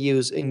that they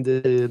use in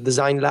the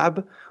design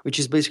lab, which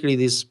is basically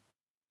this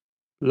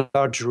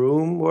large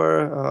room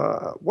where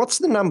what's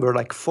the number?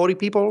 Like 40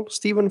 people,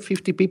 Stephen?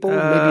 50 people,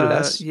 maybe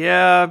less.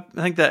 Yeah,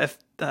 I think that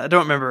I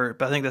don't remember,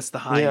 but I think that's the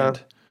high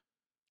end.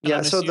 And Yeah,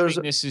 I'm so there's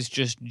assuming this is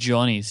just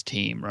Johnny's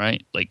team,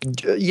 right? Like,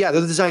 yeah,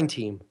 the design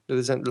team, the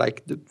design,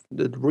 like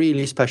the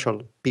really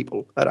special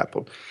people at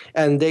Apple,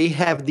 and they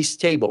have these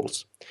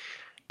tables.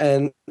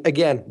 And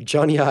again,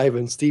 Johnny Ive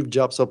and Steve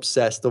Jobs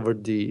obsessed over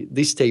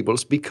these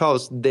tables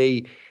because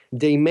they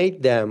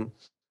made them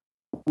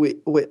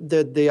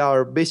that they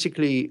are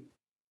basically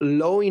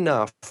low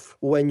enough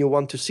when you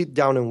want to sit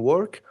down and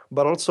work,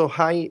 but also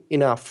high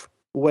enough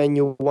when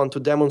you want to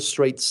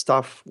demonstrate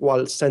stuff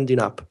while standing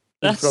up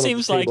in that front of the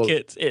seems like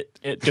table.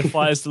 it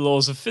defies the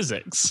laws of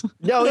physics.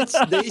 No,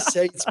 they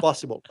say it's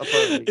possible.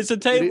 Apparently, It's a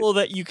table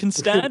that you can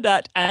stand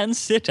at and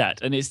sit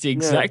at, and it's the yeah,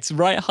 exact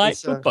right height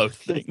it's for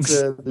both it's things.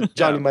 the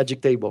Johnny Yeah.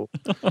 Magic Table.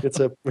 It's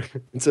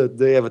a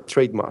they have a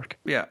trademark.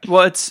 Yeah.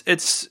 Well, it's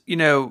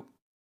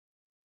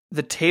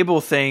the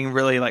table thing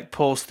really like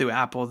pulls through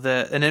Apple.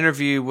 An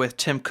interview with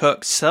Tim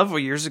Cook several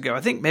years ago,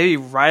 I think maybe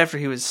right after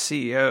he was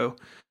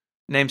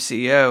named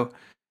CEO.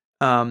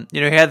 He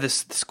had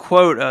this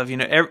quote of,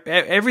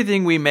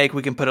 everything we make,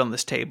 we can put on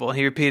this table. And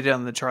he repeated it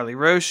on the Charlie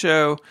Rose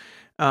show.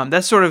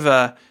 That's sort of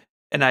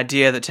an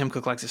idea that Tim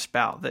Cook likes to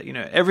spout, that,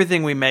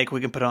 everything we make, we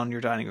can put on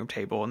your dining room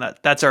table. And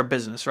that's our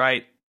business,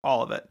 right?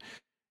 All of it.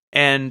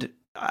 And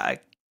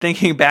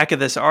thinking back at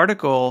this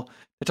article,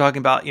 they're talking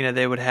about,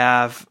 they would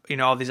have,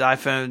 all these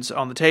iPhones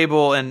on the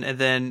table and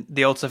then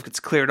the old stuff gets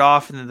cleared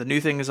off and then the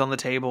new thing is on the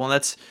table. And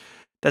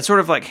that's sort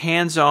of like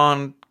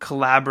hands-on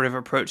collaborative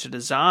approach to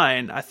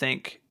design, I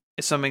think,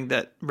 is something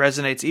that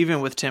resonates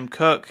even with Tim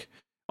Cook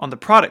on the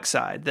product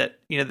side, that,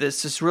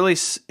 this is really,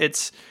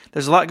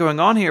 there's a lot going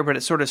on here, but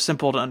it's sort of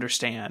simple to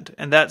understand.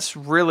 And that's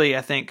really,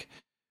 I think,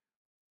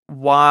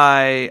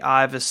 why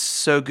Ive is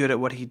so good at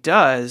what he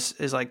does,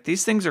 is like,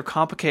 these things are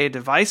complicated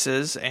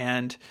devices,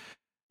 and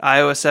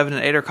iOS 7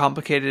 and 8 are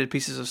complicated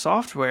pieces of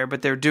software,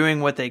 but they're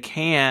doing what they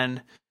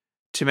can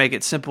to make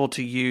it simple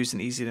to use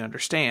and easy to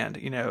understand.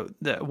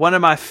 One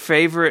of my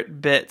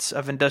favorite bits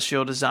of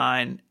industrial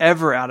design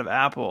ever out of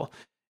Apple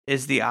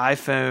is the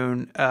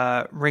iPhone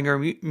ringer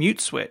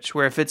mute switch,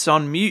 where if it's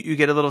on mute, you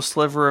get a little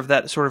sliver of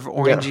that sort of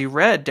orangey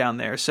red down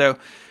there. So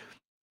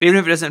even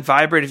if it doesn't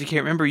vibrate, if you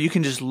can't remember, you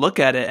can just look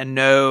at it and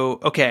know,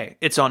 okay,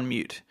 it's on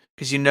mute,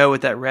 because you know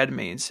what that red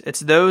means.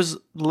 It's those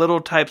little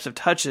types of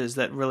touches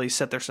that really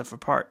set their stuff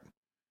apart.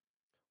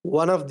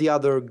 One of the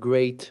other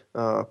great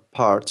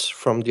parts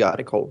from the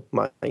article,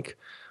 Mike,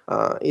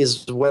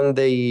 is when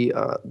the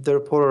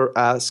reporter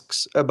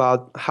asks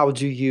about how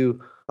do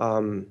you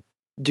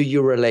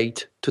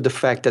relate to the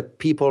fact that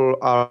people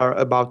are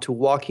about to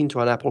walk into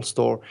an Apple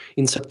store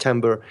in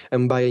September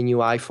and buy a new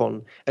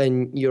iPhone,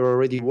 and you're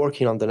already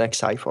working on the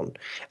next iPhone.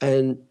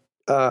 And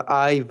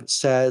Ive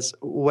says,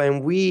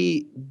 when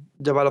we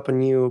develop a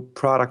new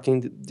product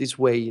in this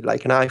way,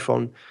 like an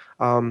iPhone,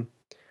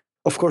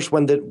 of course,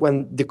 when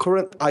the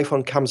current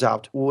iPhone comes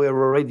out, we're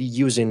already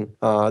using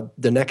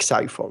the next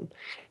iPhone.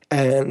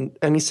 And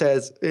he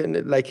says,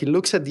 like, he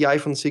looks at the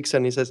iPhone 6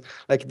 and he says,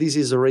 like, this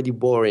is already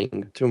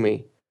boring to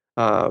me.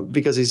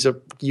 Because he's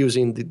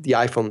using the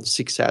iPhone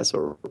 6s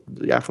or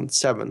the iPhone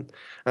 7.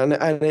 And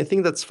I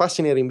think that's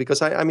fascinating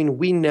because, I mean,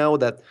 we know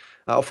that,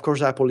 of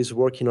course, Apple is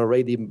working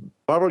already.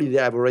 Probably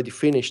they have already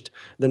finished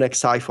the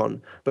next iPhone.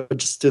 But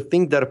just to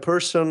think that a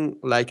person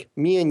like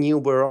me and you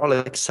were all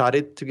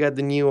excited to get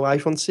the new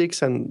iPhone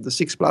 6 and the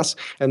 6 Plus,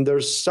 and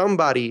there's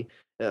somebody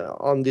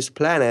on this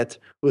planet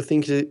who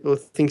thinks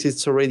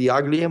it's already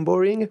ugly and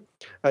boring,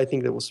 I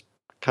think that was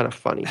kind of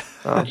funny.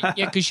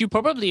 Yeah, because you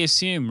probably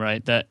assume,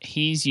 right, that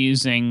he's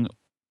using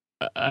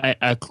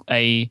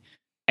a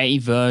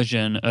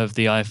version of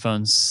the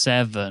iPhone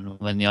 7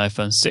 when the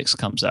iPhone 6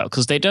 comes out,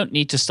 because they don't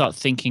need to start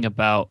thinking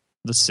about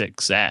the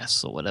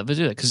 6S or whatever,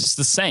 do they? Because it's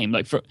the same.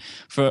 Like for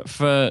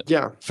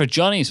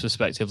Johnny's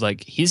perspective,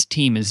 like, his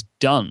team is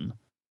done,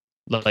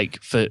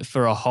 like,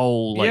 for a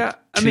whole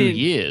 2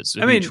 years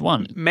of each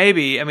one.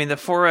 Maybe. I mean, the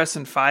 4S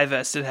and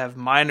 5S did have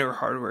minor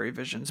hardware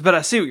revisions, but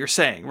I see what you're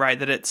saying, right?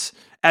 That it's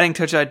adding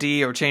Touch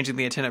ID or changing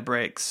the antenna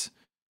brakes,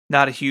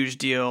 not a huge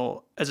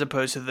deal, as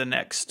opposed to the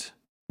next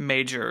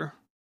major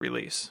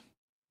release.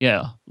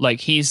 Yeah,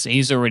 like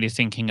he's already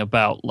thinking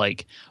about,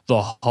 like,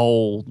 the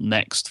whole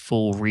next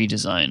full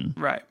redesign.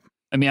 Right.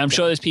 I mean, I'm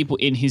sure there's people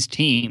in his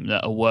team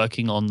that are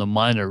working on the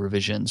minor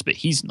revisions, but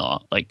he's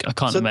not. Like, I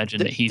can't imagine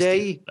that he's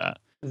doing that.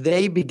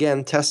 They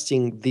began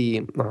testing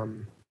the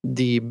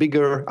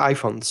bigger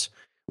iPhones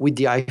with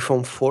the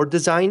iPhone 4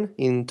 design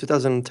in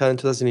 2010,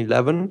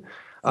 2011.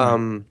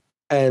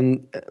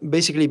 And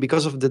basically,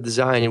 because of the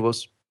design, it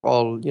was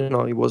all,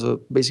 it was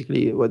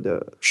basically with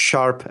the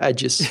sharp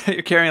edges.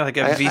 You're carrying like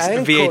a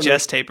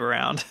VHS tape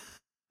around.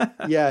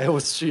 Yeah, it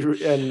was.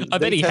 And I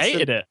bet he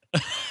hated it.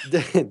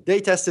 They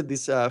tested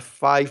this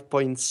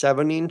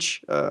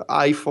 5.7-inch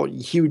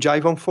iPhone, huge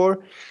iPhone 4,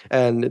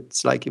 and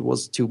it's like it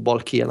was too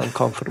bulky and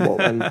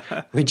uncomfortable, and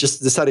we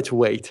just decided to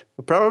wait.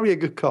 Probably a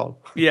good call.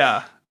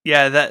 Yeah.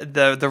 That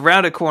the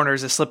rounded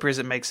corners, as slippery as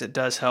it makes it,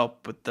 does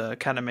help with the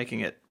kind of making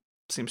it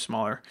seem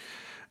smaller.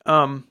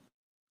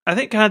 I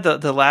think kind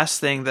of the last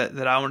thing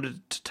that I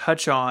wanted to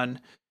touch on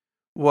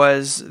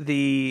was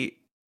the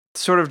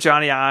sort of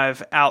Johnny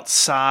Ive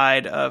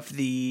outside of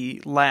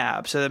the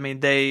lab. So I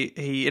mean,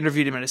 he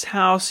interviewed him at his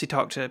house. He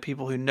talked to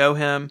people who know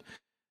him.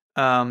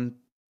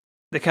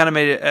 They kind of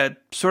made it a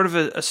sort of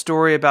a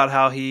story about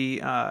how he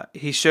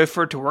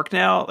chauffeured to work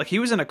now. Like, he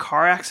was in a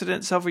car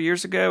accident several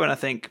years ago, and I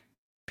think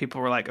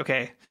people were like,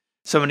 okay,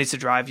 someone needs to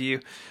drive you.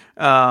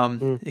 He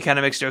kind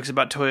of makes jokes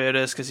about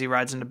Toyotas because he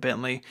rides in a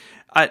Bentley.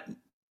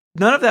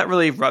 None of that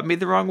really rubbed me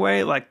the wrong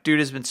way. Like, dude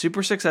has been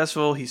super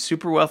successful. He's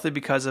super wealthy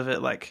because of it.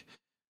 Like,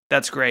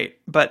 that's great.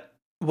 But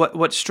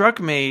what struck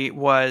me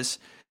was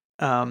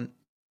the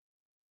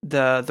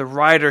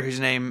writer, whose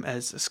name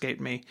has escaped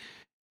me.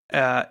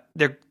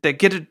 They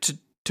get it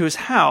to his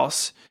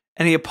house,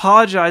 and he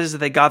apologizes that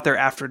they got there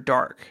after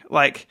dark.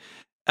 Like,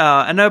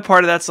 I know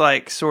part of that's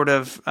like sort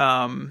of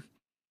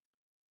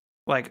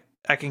like,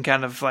 I can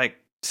kind of like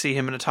see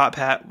him in a top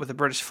hat with a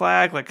British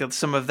flag. Like,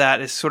 some of that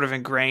is sort of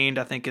ingrained,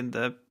 I think, in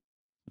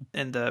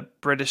the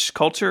British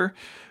culture,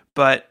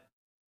 but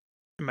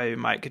maybe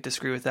Mike could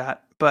disagree with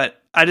that.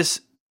 But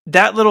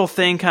that little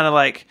thing, kind of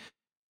like,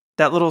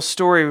 that little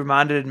story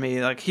reminded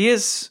me, like, he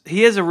is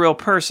a real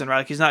person, right?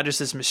 Like, he's not just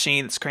this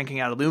machine that's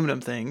cranking out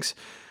aluminum things.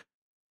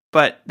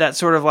 But that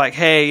sort of like,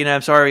 hey,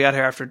 I'm sorry we got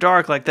here after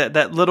dark. Like,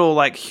 that little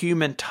like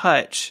human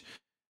touch,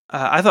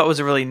 I thought was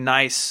a really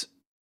nice,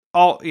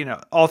 all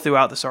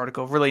throughout this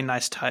article, really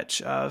nice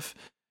touch of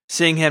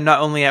seeing him not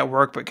only at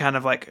work, but kind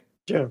of like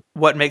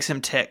what makes him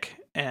tick.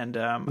 And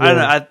I don't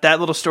know, that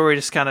little story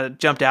just kind of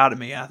jumped out at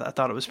me. I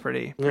thought it was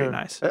pretty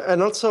nice.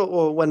 And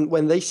also,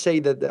 when they say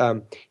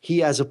that he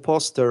has a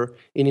poster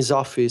in his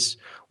office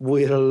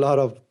with a lot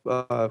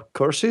of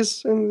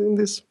curses in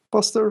this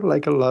poster,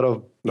 like a lot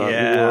of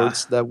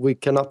words that we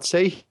cannot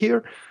say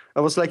here, I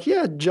was like,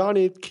 yeah,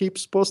 Johnny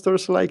keeps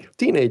posters like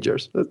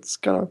teenagers. That's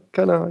kind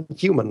of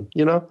human,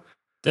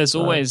 There's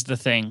always the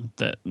thing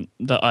that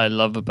I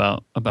love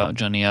about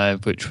Jony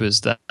Ive, which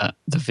was that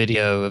the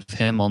video of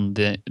him on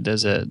the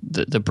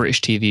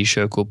British TV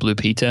show called Blue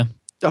Peter.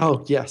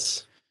 Oh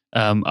yes.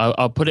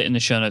 I'll put it in the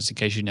show notes in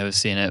case you've never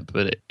seen it,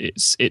 but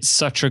it's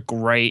such a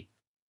great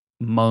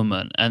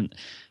moment, and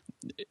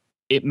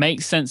it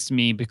makes sense to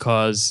me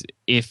because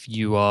if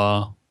you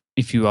are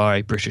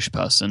a British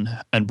person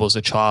and was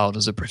a child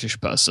as a British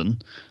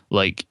person,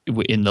 like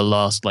in the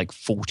last like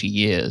 40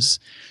 years,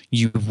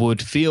 you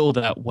would feel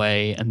that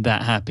way and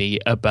that happy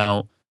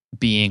about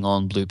being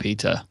on Blue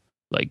Peter,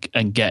 like,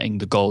 and getting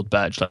the gold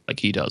badge like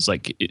he does.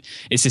 Like,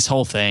 it's this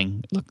whole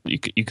thing. Look,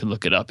 you can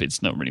look it up.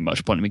 It's not really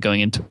much point in me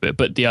going into it,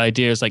 but the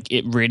idea is like,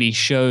 it really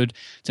showed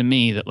to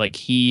me that like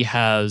he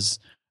has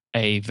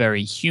a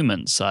very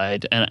human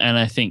side, and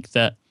I think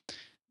that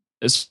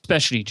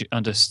especially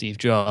under Steve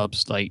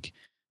Jobs, like,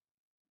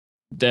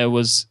 there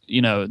was,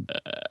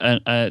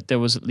 there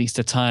was at least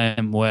a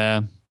time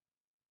where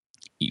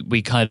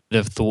we kind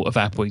of thought of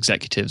Apple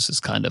executives as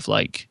kind of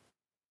like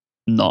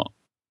not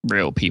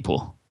real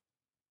people.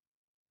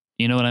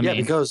 You know what I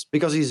mean? Yeah,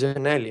 because he's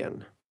an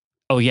alien.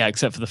 Oh yeah,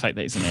 except for the fact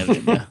that he's an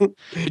alien. Yeah.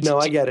 No,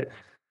 I get it.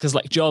 Because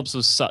like Jobs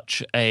was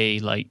such a,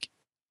 like,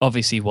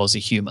 obviously was a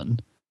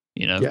human,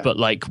 but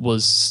like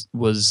was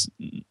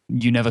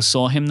you never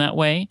saw him that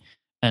way.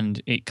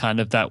 And it kind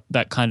of that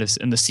kind of,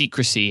 and the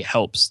secrecy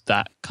helps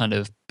that kind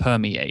of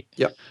permeate.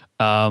 Yeah.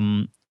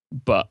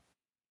 But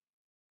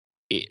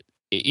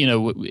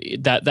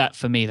that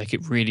for me, like,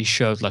 it really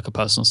showed like a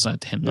personal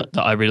side to him that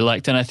I really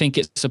liked, and I think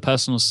it's a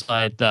personal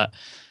side that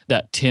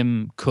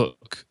Tim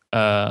Cook,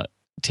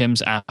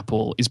 Tim's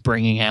Apple, is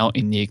bringing out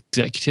in the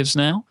executives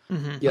now.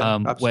 Mm-hmm.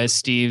 Yeah, where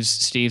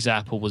Steve's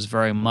Apple was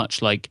very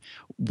much like,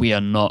 we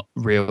are not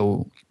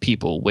real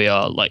people. We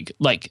are like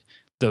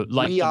the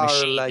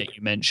machine that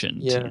you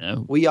mentioned.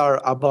 We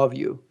are above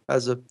you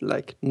as a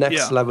like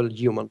next level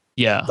human.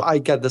 Yeah, I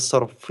get this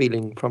sort of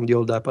feeling from the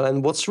old Apple.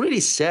 And what's really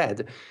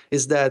sad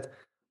is that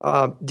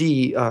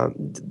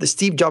the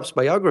Steve Jobs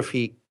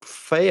biography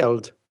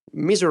failed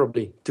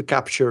miserably to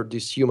capture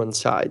this human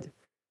side.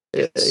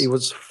 It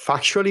was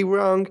factually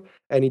wrong,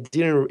 and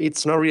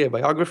it's not really a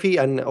biography.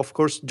 And of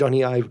course,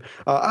 Jony Ive,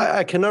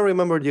 I cannot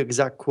remember the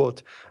exact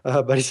quote,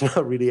 but he's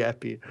not really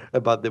happy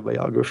about the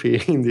biography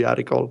in the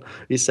article.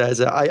 He says,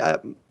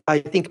 I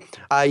think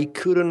I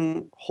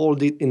couldn't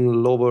hold it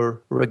in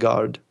lower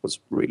regard. It was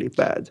really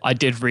bad. I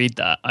did read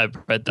that. I've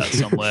read that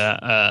somewhere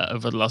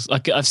over the last,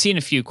 like, I've seen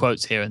a few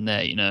quotes here and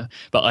there,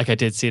 but like, I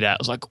did see that. I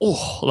was like,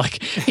 oh,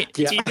 like, he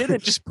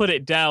didn't just put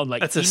it down.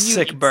 Like, that's a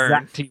sick burn.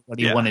 Exactly what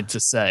he wanted to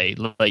say.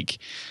 Like,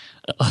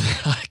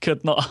 I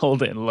could not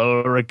hold it in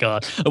lower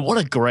regard. And what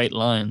a great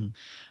line.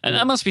 And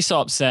that must be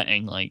so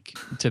upsetting, like,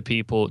 to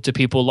people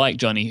like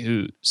Jony,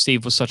 who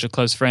Steve was such a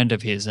close friend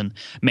of his, and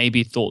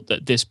maybe thought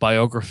that this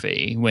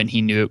biography, when he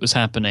knew it was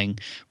happening,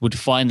 would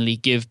finally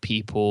give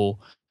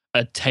people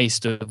a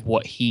taste of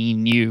what he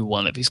knew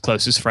one of his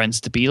closest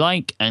friends to be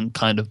like, and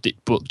kind of the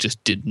book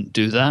just didn't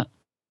do that.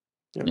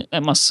 Yeah.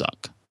 That must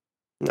suck.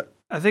 No.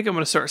 I think I'm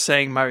going to start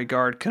saying my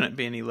regard couldn't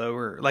be any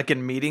lower, like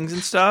in meetings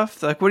and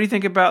stuff. Like, what do you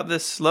think about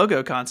this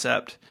logo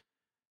concept?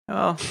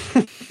 Oh,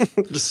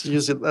 just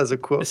use it as a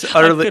quote. It's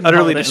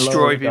utterly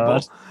destroy people.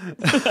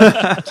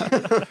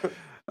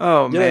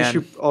 Oh You man,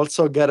 should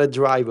also get a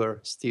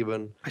driver,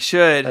 Steven. I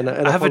should. And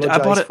I have apologize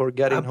I bought for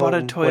getting I bought a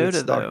home when it's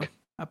Toyota though. dark.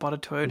 I bought a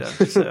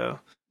Toyota, so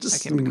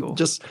that can be cool.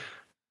 Just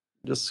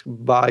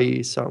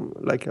buy some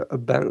like a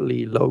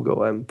Bentley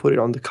logo and put it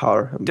on the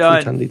car and Done.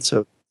 pretend it's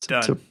a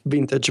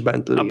vintage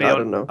Bentley. I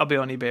don't know. I'll be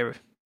on eBay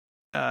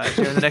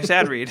during the next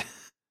ad read.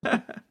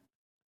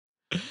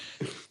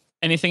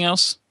 Anything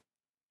else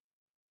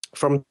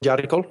from the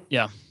article?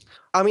 Yeah.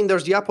 I mean,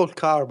 there's the Apple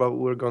Car, but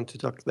we're going to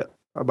talk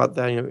about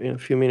that in a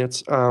few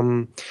minutes.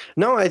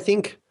 No, I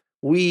think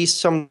we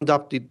summed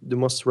up the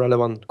most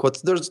relevant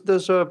quotes.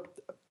 There's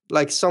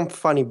like some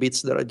funny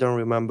bits that I don't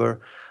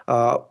remember.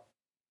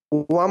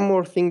 One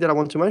more thing that I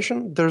want to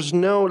mention: there's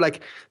no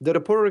the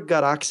reporter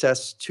got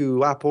access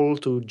to Apple,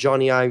 to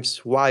Jony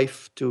Ive's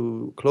wife,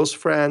 to close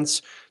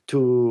friends,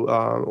 to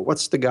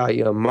what's the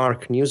guy,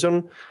 Mark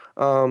Newson,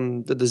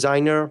 the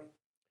designer.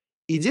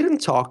 He didn't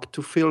talk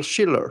to Phil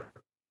Schiller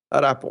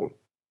at Apple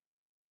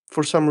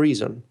for some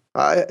reason.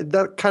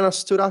 That kind of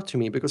stood out to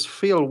me because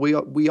Phil,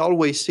 we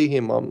always see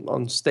him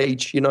on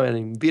stage, and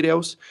in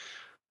videos,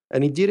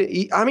 and he didn't.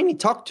 He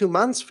talked to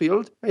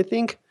Mansfield, I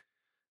think,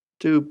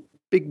 to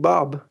Big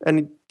Bob, and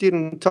he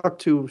didn't talk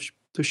to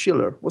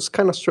Schiller. It was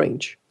kind of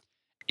strange.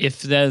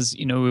 If there's,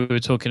 we were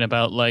talking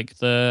about like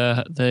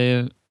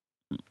the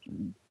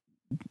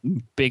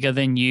bigger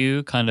than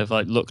you, kind of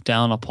like look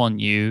down upon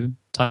you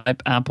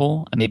type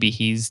Apple, and maybe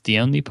he's the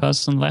only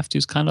person left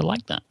who's kind of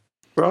like that.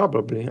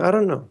 Probably. I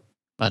don't know.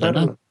 I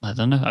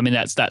don't know. I mean,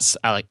 that's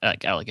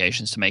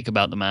allegations to make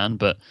about the man,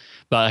 but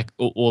like,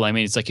 all I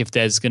mean is like if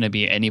there's going to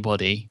be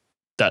anybody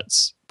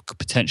that's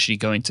potentially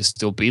going to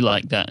still be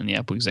like that in the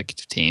Apple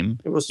executive team,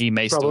 he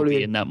may still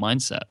be in that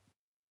mindset.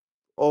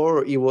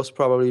 Or he was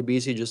probably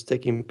busy just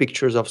taking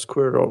pictures of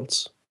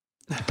squirrels.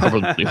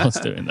 Probably was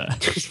doing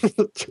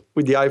that.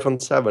 With the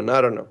iPhone 7, I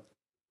don't know.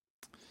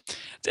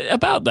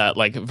 About that,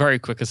 like a very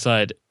quick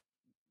aside,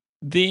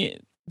 the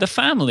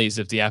families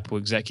of the Apple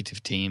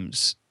executive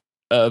teams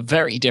are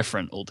very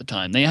different all the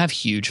time. They have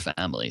huge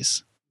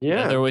families.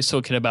 Yeah. They're always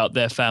talking about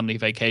their family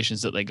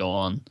vacations that they go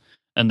on,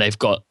 and they've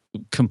got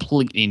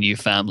completely new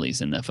families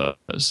in their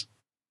photos.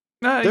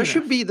 There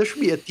should be a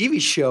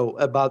TV show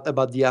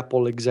about the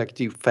Apple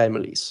executive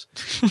families.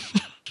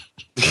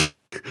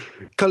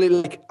 Call it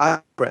like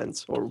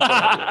iFriends or whatever.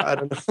 I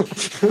don't know.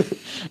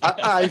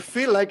 I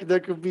feel like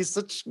there could be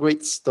such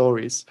great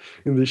stories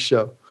in this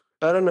show.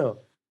 I don't know.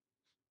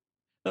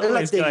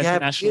 Like they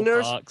have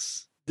dinners.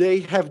 Parks.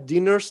 They have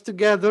dinners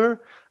together,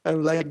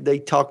 and like they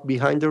talk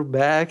behind their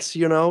backs.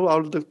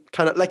 All the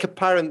kind of like a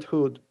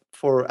parenthood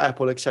for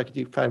Apple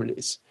executive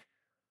families.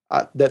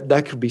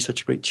 That could be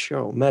such a great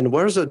show, man.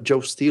 Where's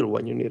Joe Steele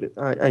when you need it?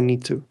 I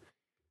need to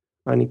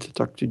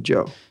talk to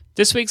Joe.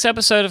 This week's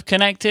episode of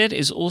Connected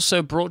is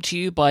also brought to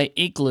you by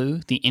Igloo,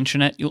 the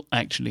internet you'll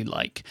actually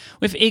like.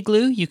 With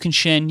Igloo, you can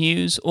share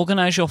news,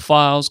 organize your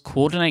files,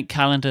 coordinate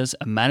calendars,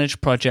 and manage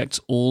projects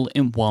all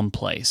in one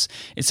place.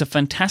 It's a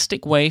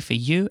fantastic way for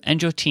you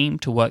and your team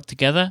to work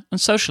together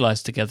and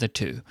socialize together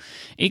too.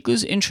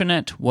 Igloo's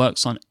intranet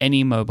works on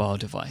any mobile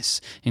device,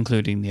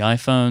 including the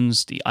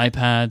iPhones, the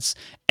iPads.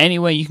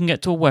 Anywhere you can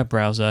get to a web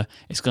browser,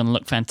 it's going to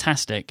look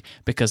fantastic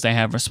because they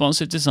have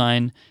responsive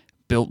design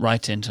built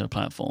right into the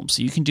platform.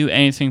 So you can do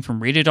anything from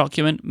read a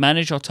document,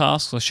 manage your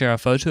tasks, or share a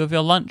photo of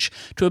your lunch,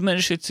 to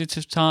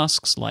administrative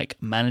tasks like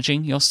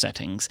managing your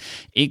settings.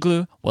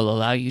 Igloo will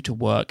allow you to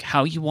work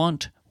how you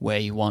want, where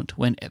you want,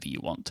 whenever you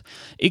want.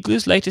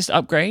 Igloo's latest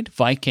upgrade,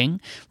 Viking,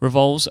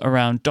 revolves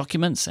around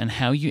documents and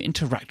how you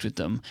interact with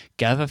them,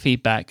 gather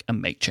feedback,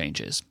 and make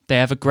changes. They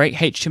have a great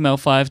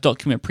HTML5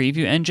 document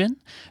preview engine.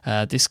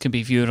 This can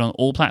be viewed on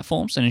all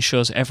platforms and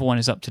ensures everyone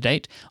is up to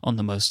date on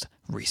the most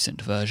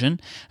recent version.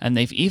 And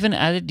they've even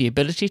added the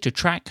ability to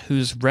track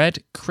who's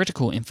read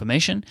critical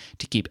information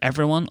to keep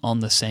everyone on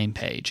the same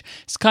page.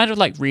 It's kind of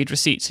like read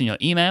receipts in your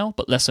email,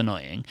 but less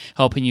annoying,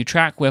 helping you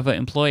track whether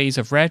employees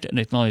have read and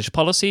acknowledged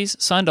policies,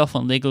 signed off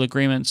on legal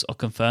agreements, or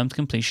confirmed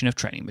completion of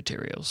training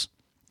materials.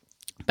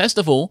 Best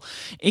of all,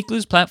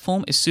 Igloo's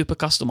platform is super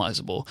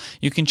customizable.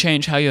 You can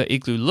change how your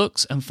Igloo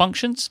looks and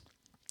functions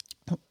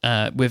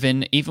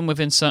within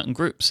certain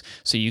groups,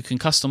 so you can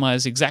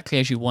customize exactly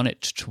as you want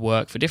it to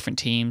work for different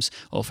teams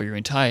or for your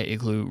entire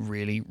Igloo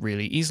really,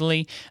 really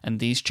easily, and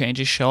these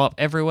changes show up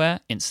everywhere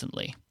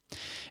instantly.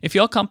 If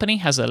your company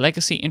has a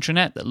legacy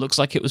intranet that looks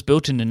like it was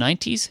built in the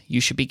 90s, you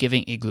should be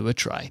giving Igloo a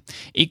try.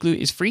 Igloo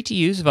is free to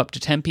use with up to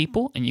 10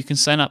 people, and you can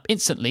sign up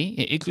instantly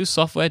at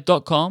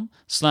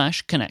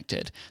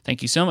igloosoftware.com/connected.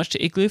 Thank you so much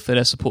to Igloo for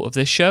their support of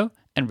this show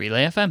and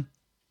Relay FM.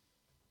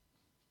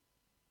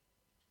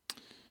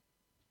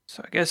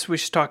 So I guess we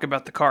should talk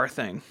about the car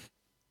thing.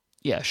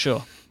 Yeah,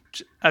 sure.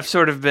 I've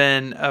sort of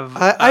been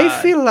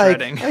I feel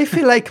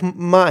like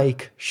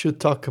Mike should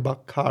talk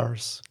about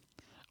cars.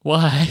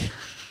 Why?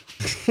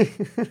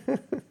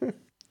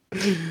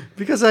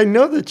 Because I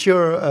know that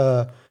you're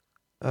a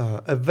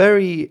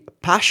very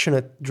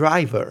passionate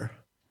driver,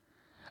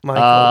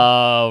 Michael.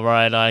 Oh,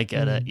 right, I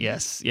get it.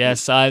 Yes.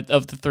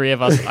 Of the three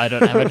of us, I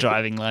don't have a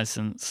driving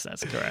license.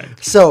 That's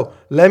correct. So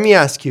let me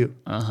ask you: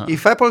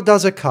 if Apple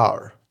does a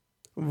car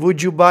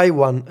would you buy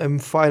one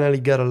and finally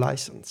get a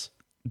license?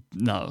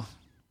 No.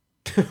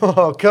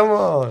 Oh, come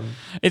on.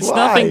 It's Why?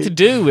 nothing to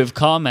do with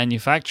car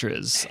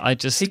manufacturers.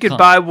 He could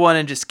buy one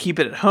and just keep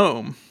it at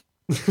home.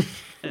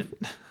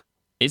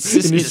 It's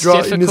just in his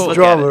difficult.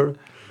 drawer.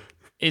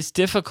 It's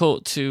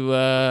difficult to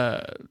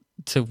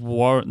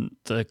warrant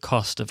the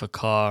cost of a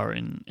car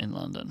in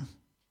London.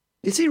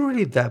 Is it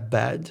really that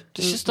bad?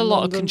 There's just a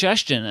lot of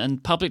congestion,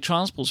 and public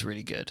transport's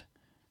really good.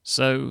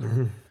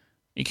 So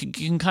you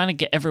can kind of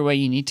get everywhere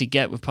you need to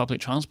get with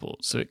public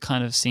transport. So it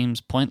kind of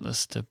seems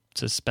pointless to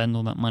spend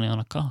all that money on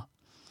a car.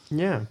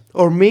 Yeah.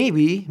 Or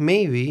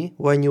maybe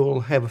when you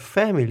will have a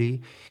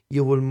family,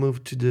 you will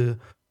move to the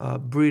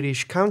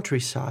British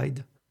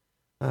countryside.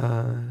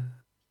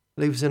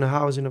 Lives in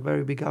a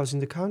very big house in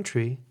the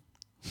country.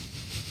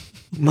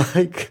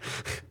 Mike,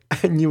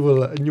 and you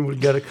will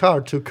get a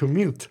car to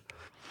commute.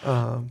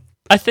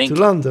 I think to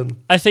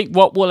London. I think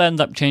what will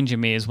end up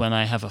changing me is when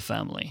I have a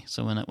family.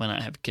 So when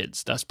I have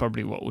kids, that's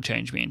probably what will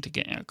change me into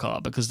getting a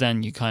car, because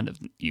then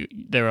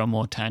there are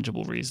more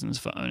tangible reasons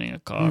for owning a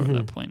car at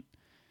that point.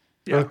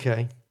 Yeah.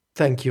 Okay,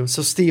 thank you.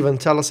 So Steven,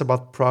 tell us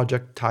about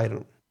Project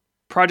Titan.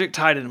 Project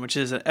Titan, which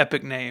is an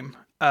epic name.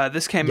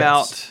 This came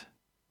out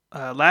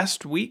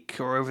last week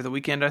or over the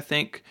weekend, I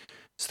think.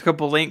 Just a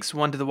couple links,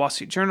 one to the Wall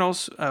Street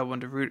Journals, one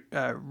to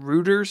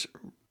Reuters.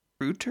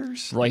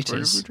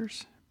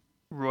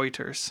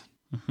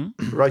 Mm-hmm.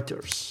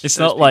 Reuters. It's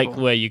not like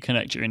where you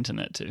connect your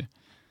internet to.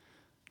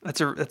 That's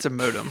a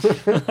modem.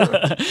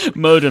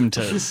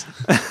 Modemters.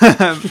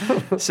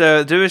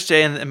 So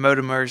WSJ and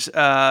modemers,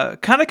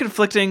 kind of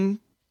conflicting.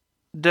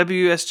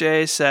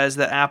 WSJ says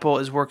that Apple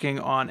is working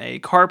on a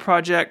car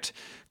project.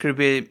 Could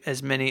be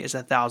as many as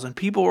 1,000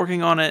 people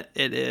working on it.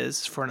 It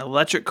is for an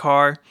electric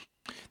car.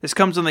 This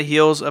comes on the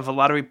heels of a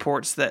lot of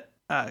reports that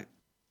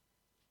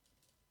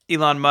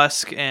Elon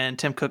Musk and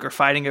Tim Cook are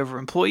fighting over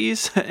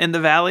employees in the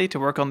Valley to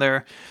work on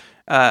their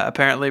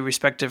apparently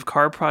respective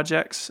car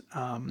projects.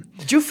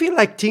 Did you feel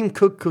like Tim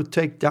Cook could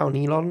take down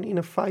Elon in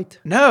a fight?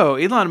 No,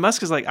 Elon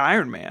Musk is like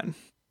Iron Man.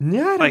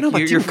 Yeah, I don't know,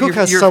 but Tim Cook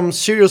has some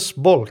serious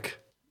bulk.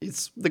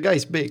 The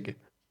guy's big.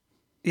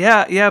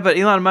 Yeah, but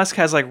Elon Musk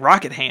has like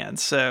rocket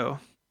hands, so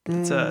I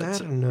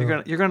don't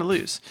know. you're gonna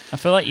lose. I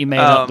feel like you made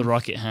up the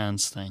rocket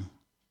hands thing.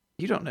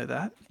 You don't know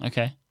that.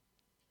 Okay.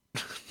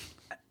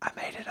 I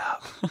made it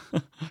up.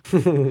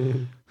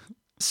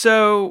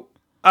 So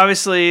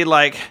obviously,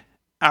 like,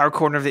 our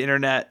corner of the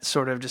internet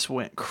sort of just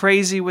went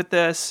crazy with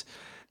this.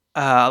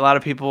 A lot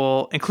of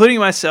people, including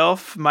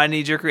myself, my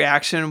knee-jerk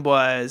reaction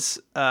was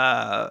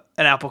an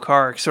Apple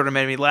car sort of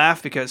made me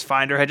laugh because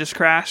Finder had just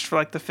crashed for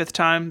like the 5th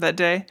time that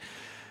day.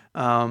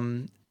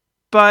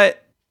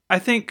 But I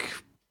think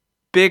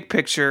big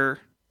picture,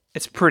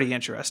 it's pretty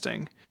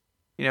interesting.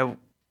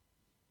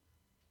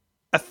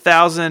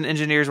 1,000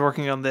 engineers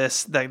working on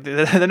this.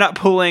 They're not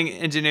pulling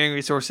engineering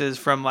resources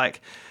from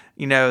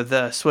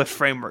the Swift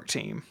framework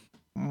team,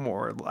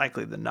 more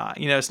likely than not.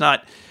 It's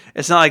not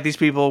like these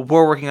people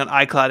were working on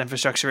iCloud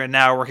infrastructure and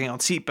now are working on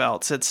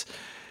seatbelts. It's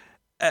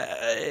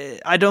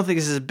I don't think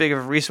this is as big of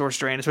a resource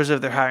drain, especially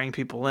if they're hiring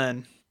people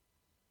in.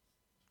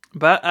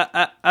 But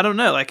I don't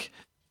know. Like,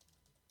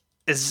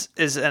 is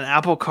an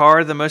Apple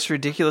car the most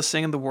ridiculous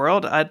thing in the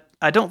world? I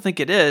don't think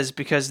it is,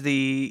 because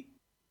the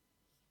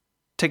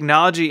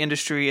technology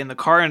industry and the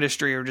car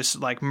industry are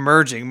just like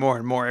merging more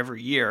and more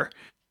every year,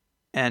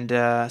 and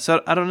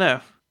so I don't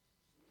know.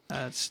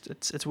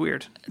 It's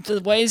weird.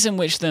 The ways in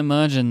which they're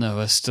merging, though,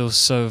 are still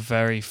so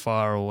very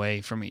far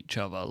away from each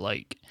other.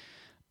 Like,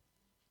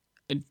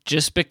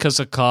 just because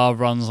a car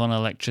runs on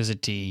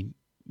electricity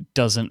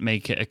doesn't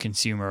make it a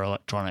consumer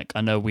electronic.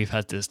 I know we've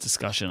had this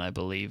discussion, I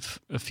believe,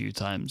 a few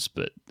times,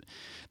 but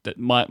that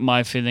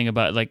my feeling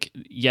about it, like,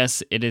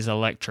 yes, it is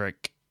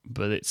electric,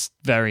 but it's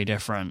very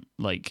different.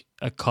 Like,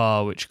 a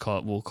car which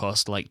will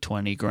cost like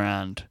 20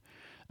 grand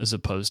as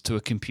opposed to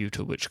a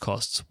computer which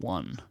costs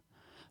 1.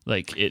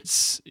 Like,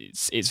 it's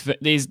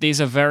these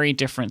are very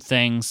different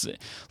things.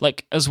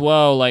 Like, as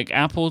well, like,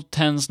 Apple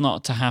tends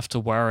not to have to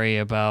worry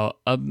about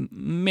a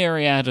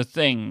myriad of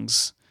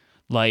things.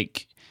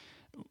 Like,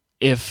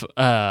 if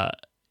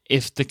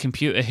the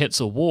computer hits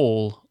a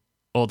wall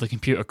or the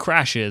computer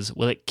crashes,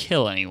 will it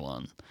kill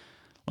anyone?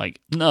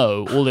 Like,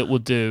 no, all it will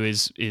do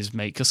is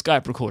make a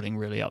Skype recording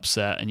really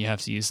upset, and you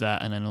have to use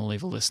that, and then all of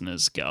the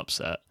listeners get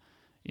upset,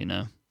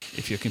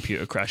 if your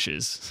computer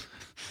crashes.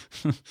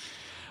 When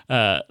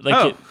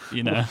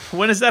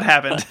has that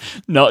happened?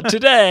 Not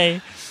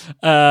today.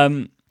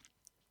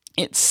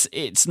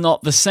 It's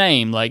not the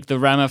same. Like, the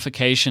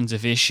ramifications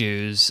of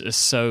issues are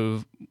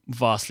so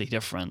vastly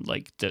different,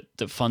 like that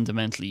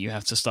fundamentally you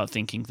have to start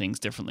thinking things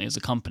differently as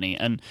a company.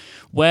 And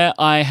where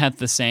I had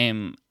the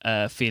same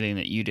feeling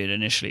that you did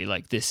initially,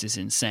 like, this is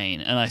insane,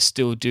 and I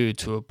still do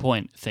to a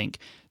point think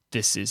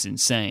this is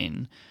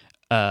insane,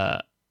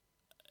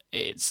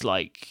 it's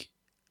like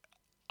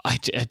I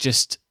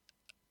just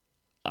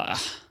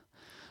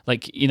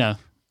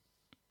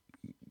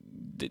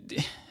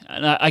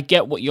and I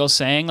get what you're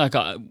saying. Like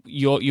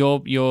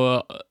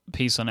your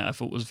piece on it, I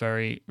thought was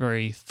very,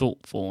 very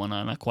thoughtful, and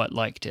I quite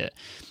liked it.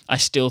 I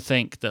still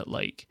think that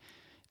like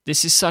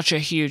this is such a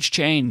huge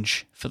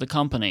change for the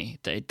company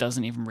that it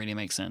doesn't even really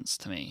make sense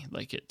to me.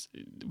 Like it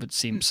would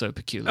seem so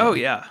peculiar. Oh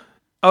yeah,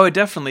 oh it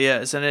definitely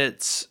is, and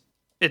it's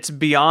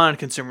beyond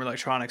consumer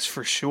electronics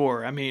for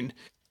sure. I mean,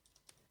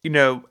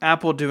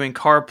 Apple doing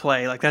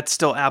CarPlay, like that's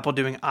still Apple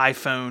doing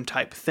iPhone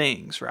type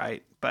things,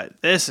 right?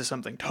 But this is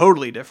something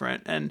totally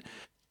different, and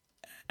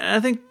I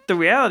think the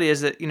reality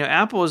is that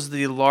Apple is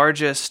the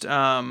largest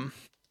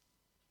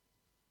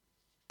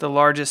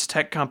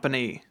tech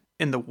company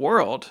in the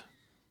world,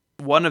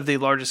 one of the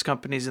largest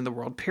companies in the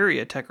world,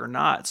 period, tech or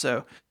not.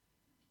 So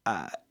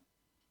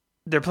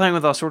they're playing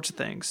with all sorts of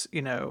things.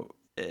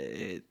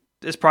 Is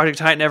Project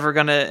Titan ever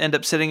going to end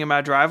up sitting in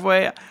my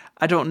driveway?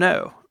 I don't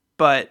know,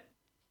 but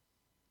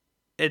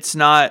it's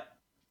not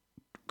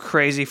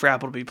crazy for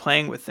Apple to be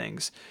playing with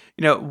things.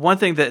 One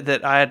thing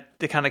that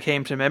kind of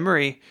came to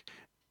memory,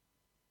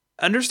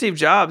 under Steve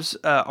Jobs,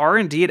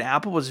 R&D at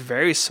Apple was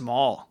very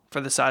small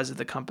for the size of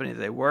the company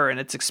they were, and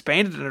it's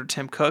expanded under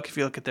Tim Cook if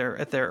you look at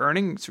their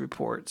earnings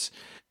reports.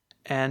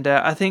 And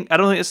I don't think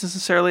it's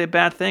necessarily a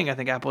bad thing. I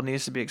think Apple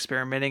needs to be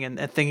experimenting and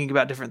thinking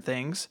about different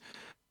things.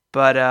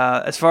 But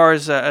as far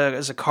as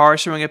a car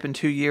showing up in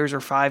 2 years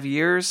or 5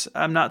 years,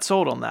 I'm not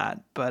sold on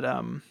that. But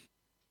I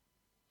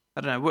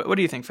don't know. What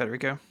do you think,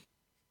 Federico?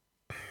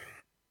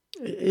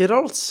 It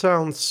all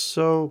sounds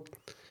so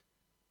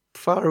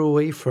far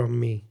away from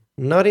me.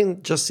 Not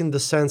just in the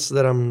sense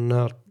that I'm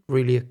not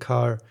really a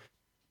car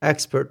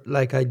expert.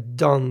 Like I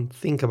don't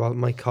think about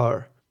my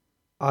car.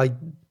 I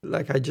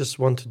just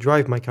want to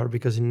drive my car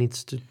because it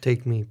needs to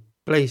take me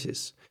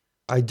places.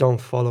 I don't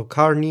follow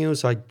car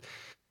news.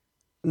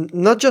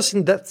 Not just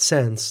in that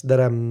sense that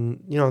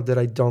that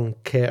I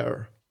don't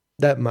care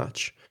that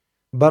much,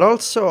 but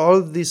also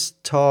all this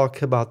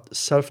talk about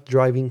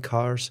self-driving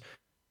cars,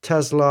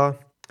 Tesla,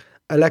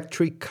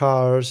 electric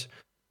cars.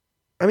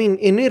 I mean,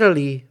 in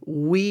Italy,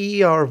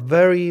 we are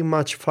very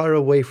much far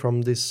away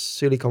from this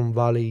Silicon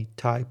Valley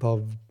type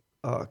of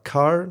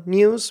car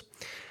news.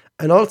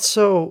 And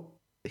also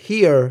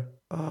here,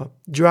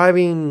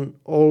 driving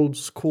old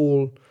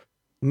school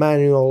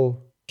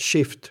manual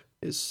shift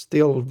is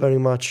still very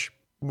much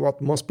what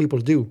most people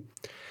do.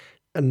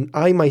 And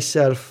I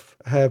myself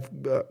have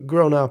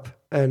grown up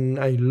and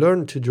I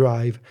learned to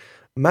drive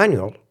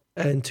manual.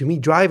 And to me,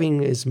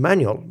 driving is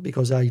manual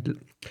because I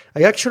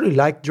actually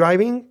like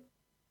driving.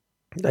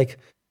 Like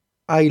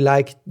I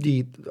like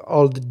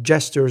all the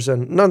gestures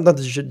and not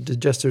the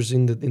gestures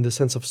in the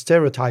sense of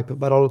stereotype,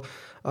 but all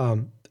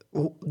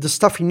the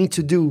stuff you need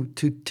to do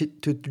to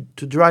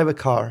drive a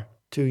car,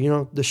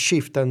 to the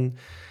shift and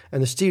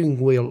the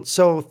steering wheel.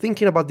 So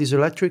thinking about these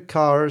electric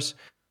cars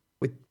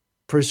with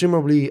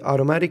presumably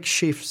automatic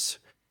shifts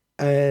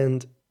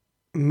and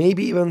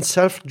maybe even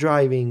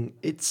self-driving,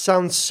 it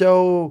sounds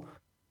so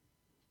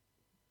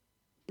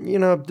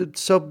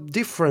so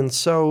different,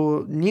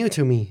 so new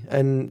to me.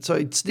 And so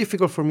it's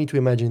difficult for me to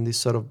imagine this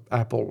sort of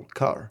Apple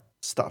car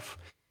stuff.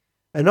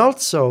 And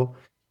also,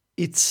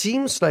 it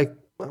seems like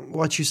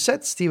what you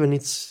said, Stephen,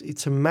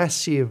 it's a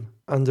massive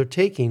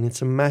undertaking.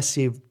 It's a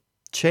massive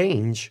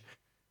change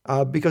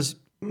because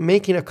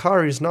making a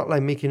car is not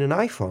like making an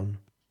iPhone.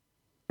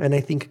 And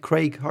I think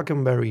Craig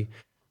Hockenberry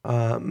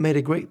made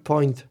a great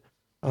point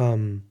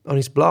on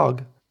his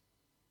blog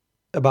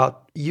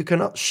about you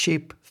cannot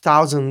ship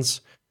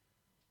thousands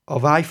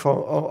of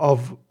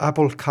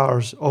Apple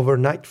cars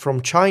overnight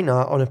from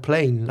China on a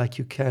plane like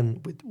you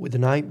can with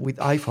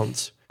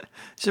iPhones.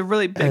 It's a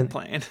really big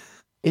plane.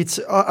 It's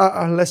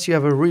unless you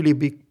have a really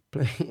big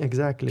plane,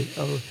 exactly.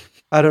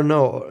 I don't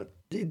know.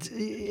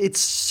 It's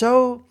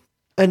so.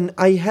 And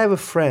I have a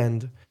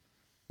friend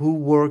who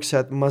works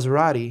at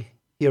Maserati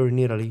here in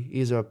Italy.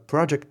 He's a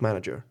project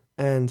manager,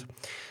 and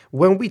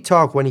when we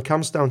talk, when he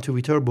comes down to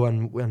Viterbo,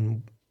 and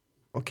when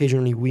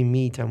occasionally we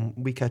meet and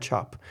we catch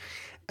up.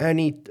 And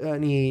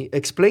he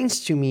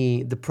explains to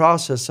me the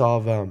process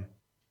of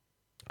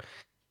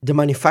the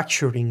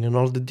manufacturing and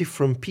all the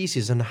different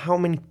pieces and how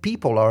many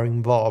people are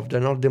involved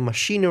and all the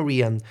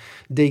machinery, and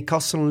they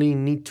constantly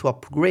need to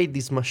upgrade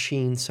these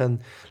machines and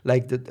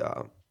like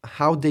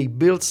how they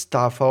build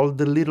stuff, all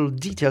the little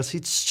details.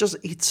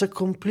 It's a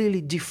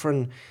completely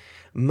different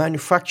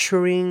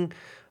manufacturing,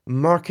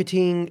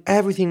 marketing,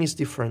 everything is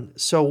different.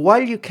 So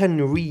while you can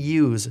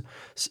reuse,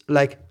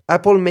 like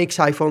Apple makes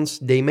iPhones,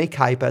 they make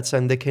iPads,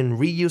 and they can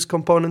reuse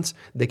components,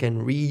 they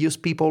can reuse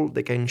people,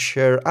 they can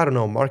share,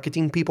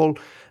 marketing people.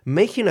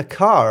 Making a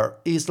car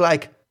is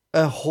like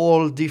a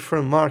whole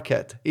different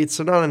market. It's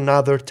not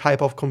another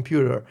type of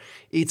computer.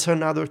 It's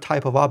another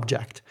type of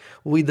object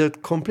with a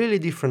completely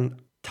different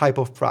type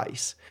of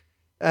price.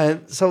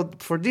 And so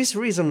for this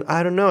reason,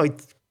 I don't know,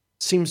 it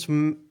seems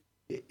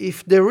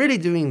if they're really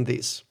doing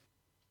this,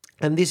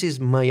 and this is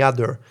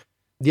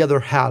the other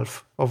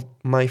half of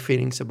my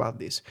feelings about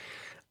this,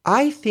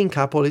 I think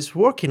Apple is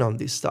working on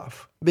this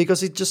stuff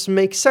because it just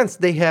makes sense.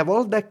 They have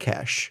all that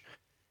cash.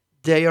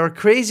 they are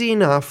crazy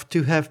enough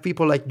to have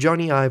people like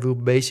Jony Ive who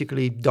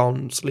basically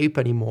don't sleep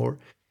anymore,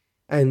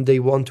 and they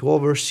want to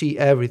oversee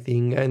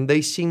everything, and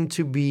they seem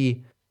to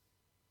be,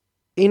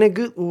 in a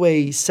good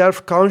way,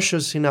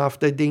 self-conscious enough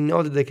that they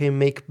know that they can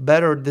make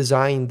better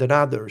design than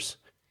others.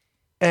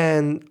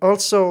 And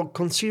also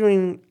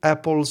considering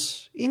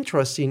Apple's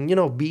interest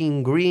in,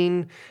 being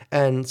green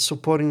and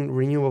supporting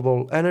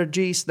renewable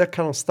energies, that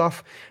kind of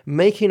stuff,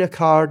 making a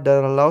car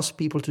that allows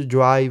people to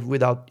drive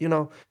without,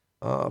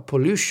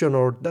 pollution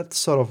or that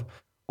sort of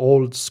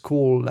old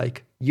school,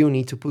 like you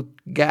need to put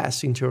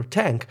gas into your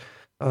tank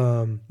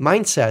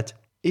mindset.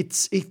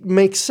 It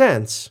makes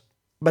sense,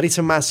 but it's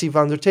a massive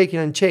undertaking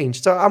and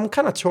change. So I'm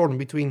kind of torn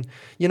between,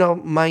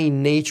 my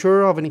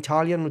nature of an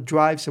Italian who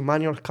drives a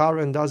manual car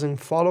and doesn't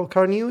follow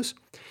car news,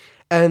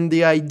 and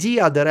the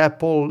idea that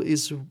Apple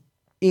is,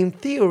 in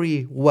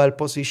theory, well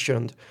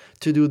positioned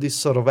to do this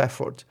sort of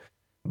effort.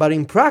 But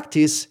in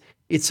practice,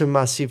 it's a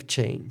massive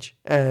change.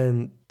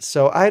 And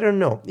so I don't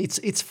know.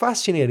 It's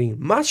fascinating,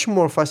 much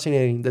more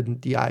fascinating than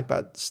the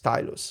iPad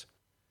stylus,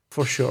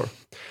 for sure.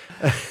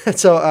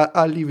 So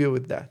I'll leave you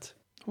with that.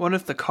 What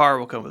if the car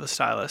will come with a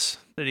stylus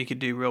that you could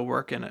do real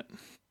work in it?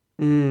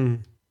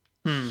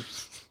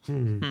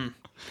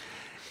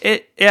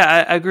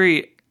 I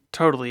agree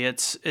totally.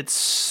 It's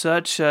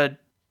such a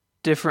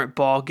different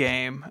ball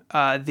game.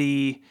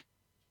 The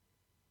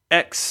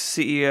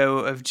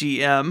ex-CEO of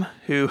GM,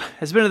 who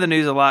has been in the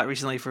news a lot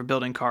recently for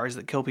building cars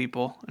that kill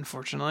people,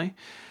 unfortunately.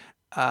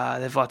 They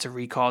have lots of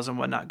recalls and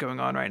whatnot going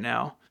on right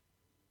now.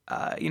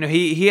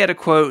 He had a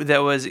quote that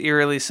was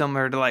eerily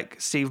similar to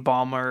like Steve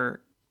Ballmer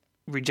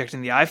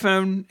rejecting the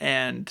iPhone,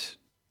 and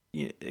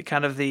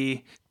kind of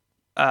the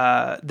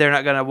they're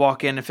not going to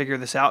walk in and figure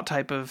this out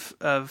type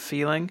of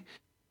feeling.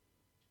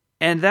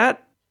 And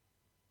that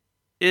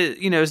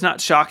is not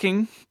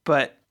shocking,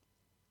 but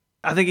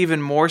I think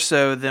even more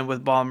so than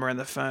with Ballmer and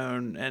the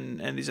phone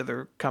and these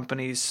other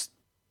companies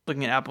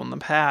looking at Apple in the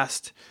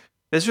past,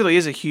 this really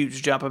is a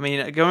huge jump. I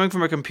mean, going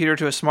from a computer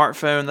to a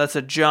smartphone, that's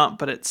a jump,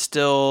 but it's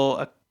still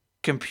a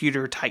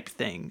computer type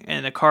thing,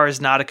 and a car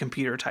is not a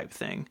computer type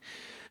thing.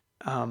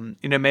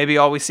 Maybe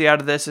all we see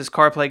out of this is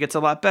CarPlay gets a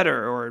lot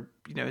better, or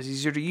is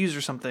easier to use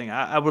or something.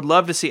 I would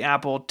love to see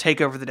Apple take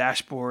over the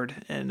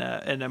dashboard in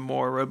a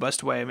more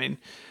robust way. I mean,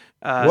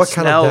 what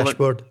kind of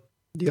dashboard?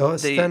 The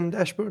OS X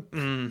dashboard?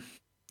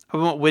 I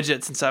want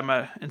widgets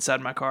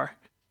inside my car,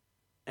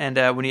 and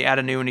when you add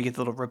a new one, you get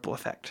the little ripple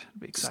effect.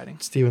 It'd be exciting.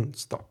 Steven,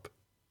 stop.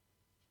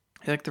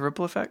 You like the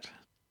ripple effect?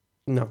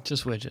 No,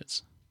 just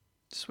widgets.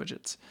 Just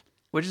widgets.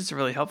 Widgets are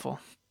really helpful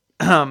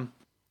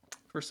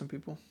for some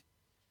people.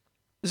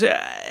 So,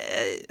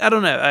 I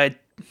don't know.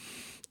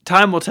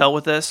 Time will tell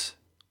with this.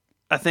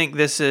 I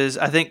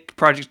think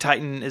Project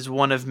Titan is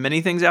one of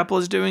many things Apple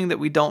is doing that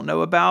we don't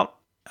know about.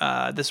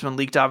 This one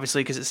leaked,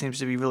 obviously, because it seems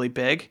to be really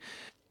big.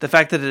 The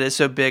fact that it is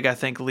so big, I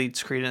think,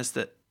 leads credence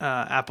that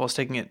Apple is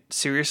taking it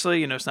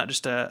seriously. It's not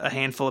just a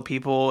handful of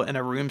people in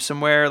a room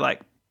somewhere,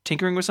 like,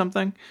 tinkering with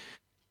something.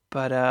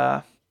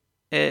 But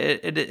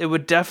it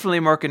would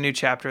definitely mark a new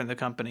chapter in the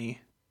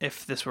company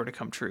if this were to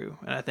come true.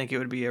 And I think it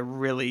would be a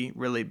really,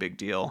 really big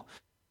deal.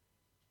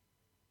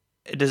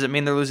 Does it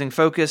mean they're losing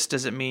focus?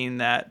 Does it mean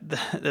that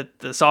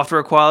the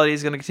software quality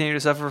is going to continue to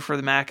suffer for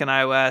the Mac and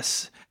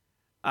iOS?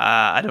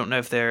 I don't know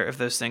if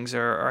those things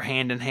are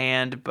hand in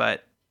hand,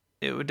 but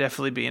it would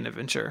definitely be an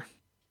adventure.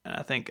 And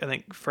I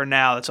think for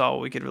now that's all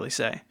we could really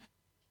say.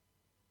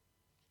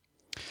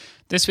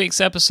 This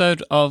week's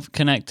episode of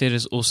Connected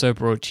is also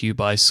brought to you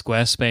by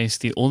Squarespace,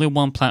 the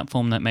all-in-one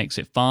platform that makes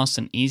it fast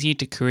and easy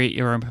to create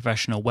your own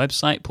professional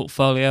website,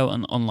 portfolio,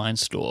 and online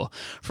store.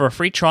 For a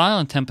free trial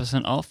and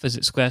 10% off,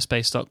 visit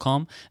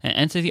squarespace.com and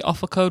enter the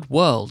offer code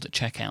WORLD at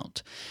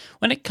checkout.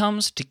 When it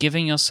comes to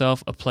giving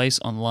yourself a place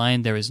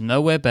online, there is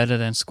nowhere better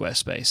than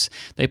Squarespace.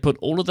 They put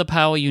all of the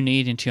power you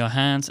need into your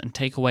hands and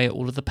take away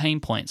all of the pain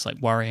points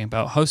like worrying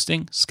about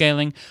hosting,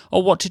 scaling,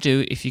 or what to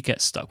do if you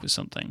get stuck with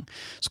something.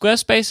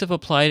 Squarespace have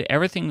applied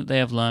everything that they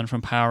have learned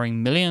from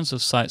powering millions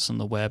of sites on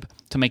the web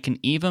to make an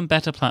even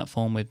better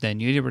platform with their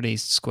newly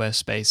released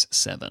Squarespace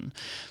 7.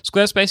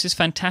 Squarespace's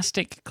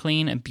fantastic,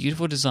 clean, and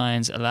beautiful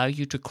designs allow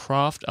you to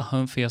craft a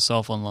home for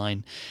yourself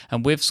online.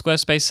 And with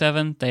Squarespace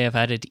 7, they have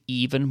added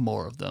even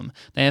more of them.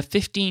 They have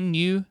 15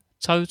 new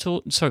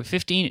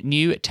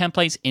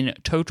templates in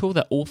total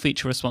that all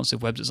feature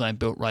responsive web design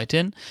built right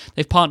in.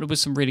 They've partnered with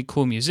some really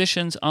cool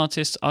musicians,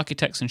 artists,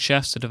 architects, and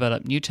chefs to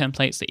develop new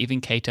templates that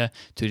even cater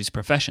to these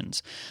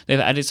professions. They've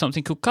added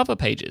something called cover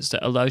pages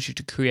that allows you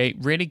to create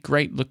really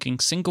great looking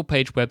single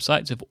page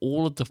websites with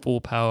all of the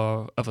full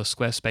power of a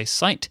Squarespace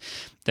site.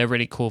 They're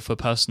really cool for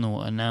personal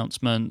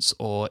announcements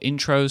or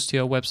intros to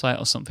your website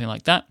or something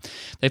like that.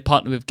 They've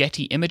partnered with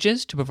Getty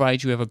Images to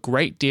provide you with a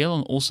great deal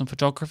on awesome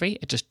photography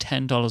at just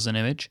 $10 an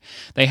image.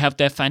 They have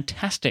their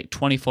fantastic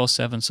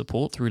 24/7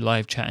 support through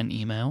live chat and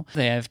email.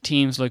 They have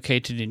teams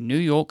located in New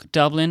York,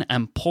 Dublin,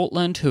 and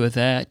Portland who are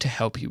there to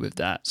help you with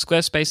that.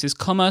 Squarespace's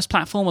commerce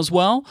platform as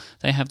well.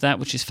 They have that,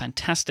 which is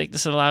fantastic.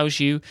 This allows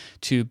you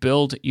to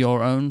build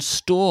your own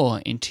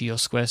store into your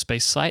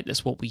Squarespace site.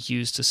 That's what we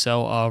use to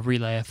sell our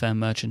Relay FM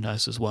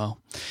merchandise as well.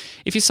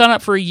 If you sign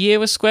up for a year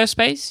with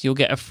Squarespace, you'll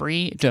get a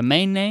free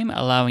domain name,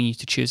 allowing you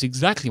to choose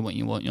exactly what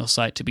you want your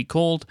site to be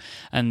called,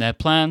 and their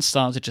plans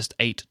start at just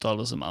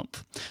 $8 a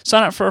month.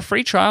 Sign up for a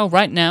free trial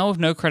right now with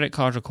no credit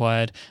card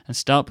required, and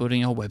start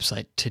building your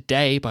website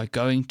today by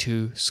going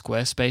to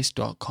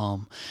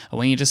squarespace.com. And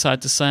when you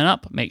decide to sign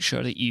up, make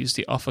sure that you use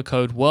the offer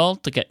code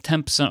WORLD to get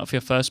 10% off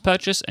your first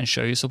purchase and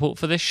show your support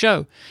for this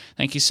show.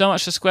 Thank you so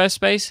much to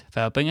Squarespace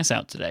for helping us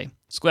out today.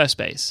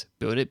 Squarespace,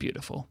 build it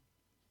beautiful.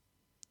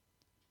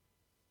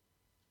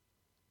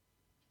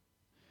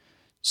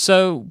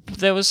 So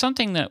there was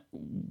something that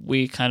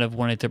we kind of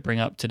wanted to bring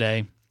up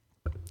today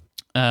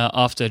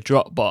after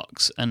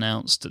Dropbox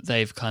announced that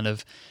they've kind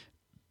of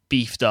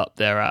beefed up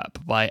their app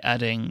by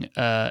adding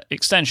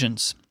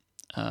extensions.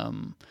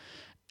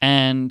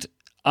 And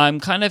I'm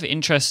kind of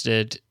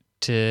interested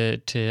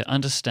to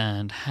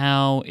understand,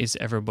 how is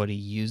everybody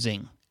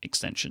using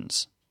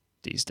extensions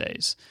these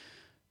days?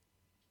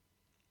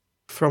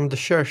 From the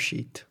share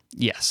sheet.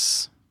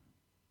 Yes.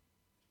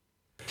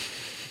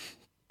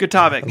 Good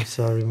topic. I'm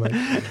sorry, Mike.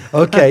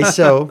 Okay,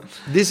 so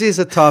this is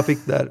a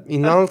topic that,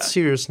 in all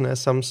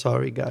seriousness, I'm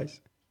sorry, guys.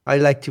 I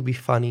like to be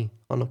funny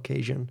on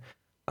occasion.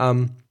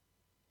 I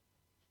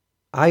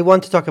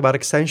want to talk about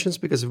extensions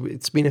because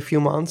it's been a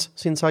few months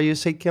since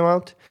iOS 8 came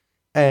out.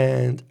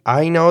 And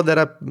I know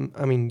that,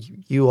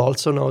 you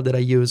also know that I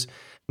use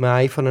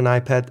my iPhone and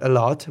iPad a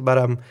lot. But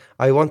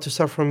I want to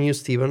start from you,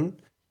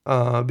 Steven,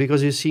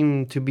 because you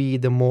seem to be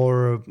the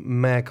more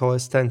Mac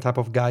OS X type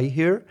of guy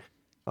here.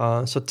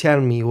 So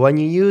tell me, when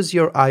you use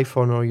your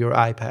iPhone or your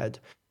iPad,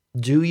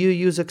 do you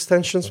use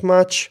extensions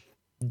much?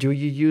 Do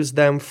you use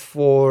them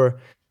for,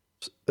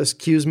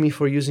 excuse me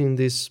for using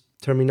this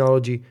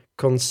terminology,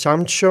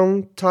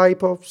 consumption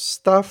type of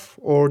stuff?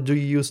 Or do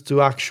you use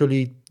to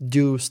actually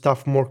do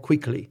stuff more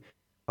quickly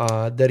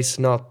that is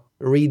not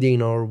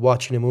reading or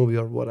watching a movie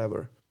or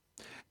whatever?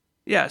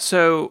 Yeah,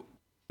 so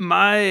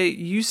my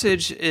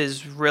usage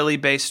is really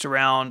based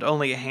around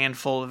only a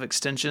handful of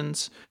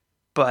extensions,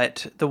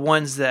 but the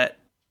ones that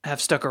have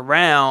stuck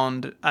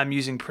around, I'm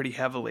using pretty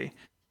heavily.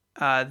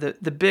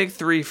 The big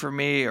three for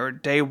me are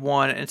Day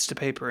One,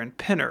 Instapaper, and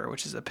Pinner,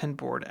 which is a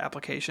pinboard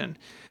application.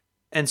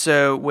 And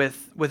so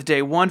with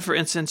Day One, for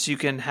instance, you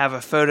can have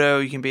a photo,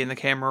 you can be in the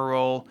camera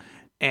roll,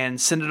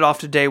 and send it off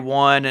to Day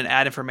One and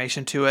add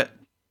information to it.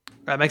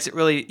 It makes it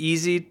really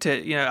easy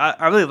to,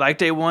 I really like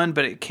Day One,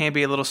 but it can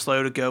be a little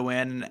slow to go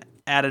in and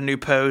add a new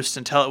post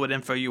and tell it what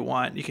info you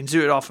want. You can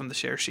do it all from the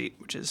share sheet,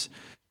 which is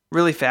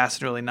really fast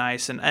and really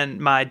nice. And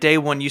my Day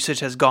One usage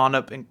has gone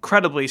up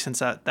incredibly since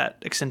that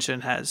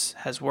extension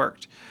has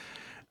worked.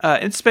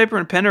 Instapaper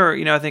and Pinner,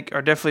 I think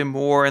are definitely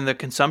more in the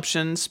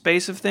consumption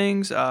space of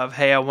things of,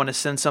 hey, I want to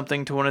send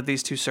something to one of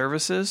these two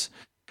services,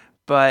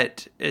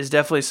 but is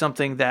definitely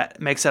something that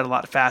makes that a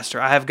lot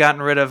faster. I have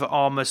gotten rid of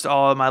almost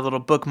all of my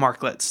little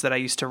bookmarklets that I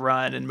used to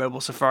run in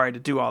mobile Safari to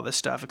do all this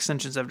stuff.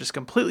 Extensions have just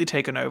completely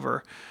taken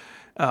over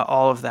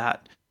all of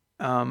that.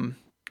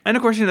 And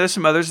of course, there's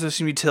some others. There's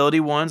some utility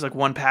ones like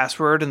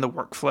 1Password and the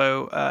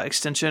Workflow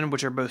extension,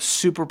 which are both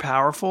super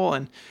powerful.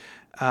 And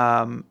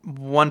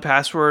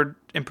 1Password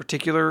in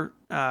particular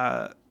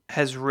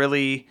has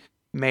really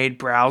made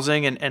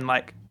browsing. And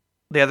like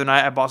the other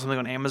night, I bought something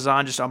on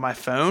Amazon just on my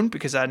phone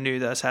because I knew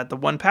that I had the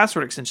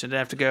 1Password extension. I didn't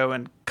have to go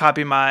and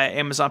copy my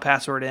Amazon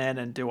password in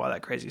and do all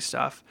that crazy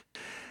stuff.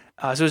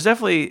 So it's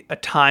definitely a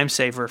time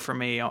saver for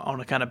me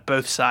on kind of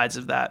both sides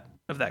of that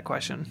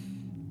question.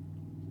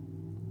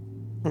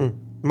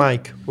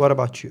 Mike, what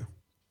about you?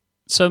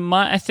 So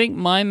I think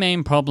my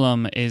main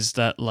problem is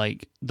that,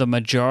 like, the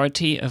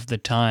majority of the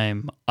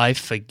time I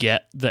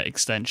forget that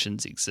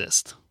extensions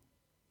exist.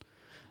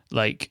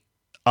 Like,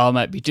 I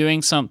might be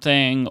doing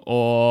something,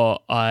 or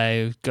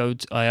I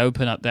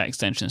open up that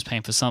extension, it's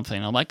paying for something,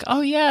 and I'm like,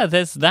 oh yeah,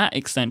 there's that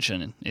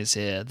extension is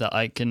here that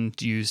I can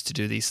use to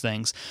do these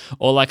things.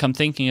 Or like I'm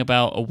thinking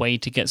about a way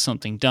to get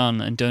something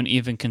done and don't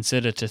even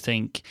consider to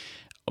think,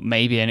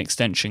 maybe an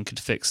extension could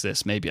fix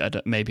this. Maybe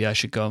I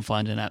should go and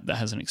find an app that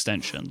has an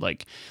extension.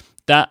 Like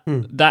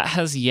that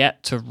has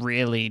yet to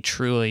really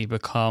truly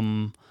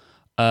become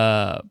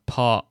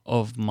part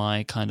of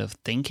my kind of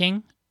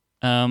thinking.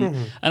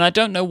 And I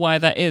don't know why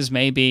that is.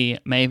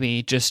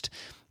 Maybe just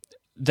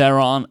there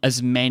aren't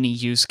as many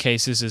use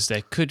cases as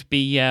there could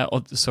be yet,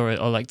 or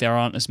like there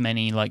aren't as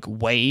many like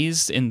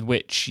ways in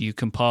which you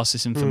can pass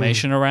this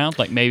information around.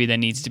 Like maybe there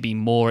needs to be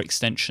more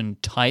extension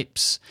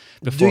types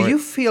before. Do you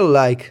feel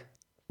like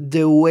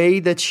the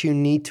way that you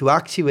need to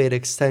activate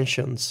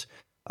extensions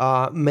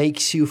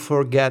makes you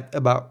forget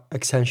about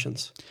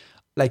extensions?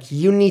 Like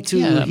you need to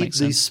hit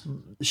this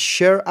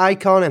share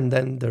icon and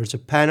then there's a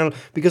panel.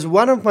 Because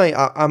one of my,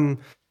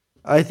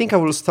 I think I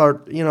will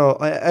start,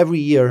 every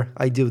year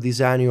I do this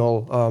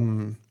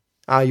annual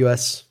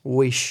iOS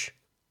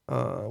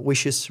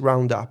wishes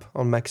roundup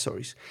on Mac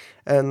Stories,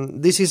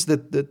 and this is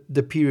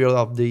the period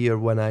of the year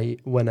when I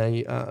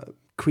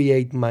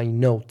create my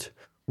note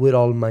with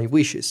all my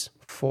wishes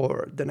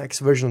for the next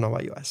version of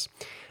iOS.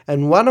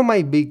 And one of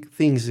my big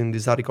things in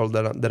this article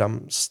that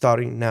I'm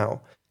starting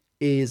now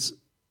is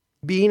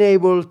being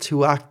able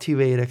to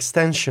activate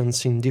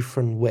extensions in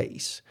different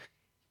ways.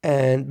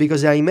 And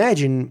because I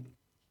imagine,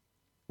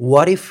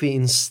 what if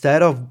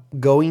instead of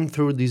going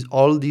through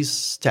all these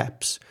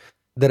steps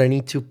that I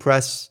need to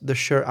press the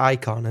share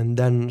icon and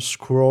then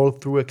scroll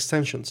through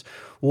extensions,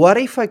 what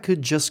if I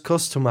could just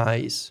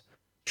customize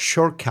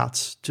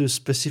shortcuts to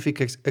specific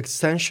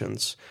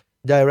extensions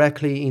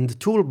directly in the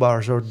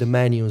toolbars or the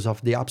menus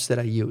of the apps that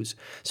I use?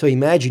 So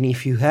imagine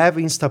if you have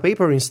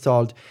Instapaper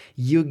installed,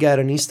 you get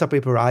an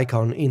Instapaper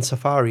icon in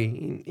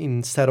Safari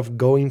instead of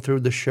going through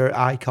the share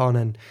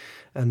icon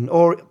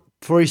or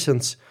for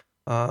instance,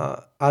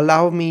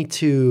 allow me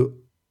to,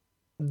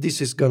 this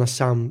is gonna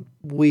sound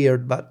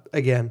weird, but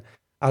again,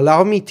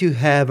 allow me to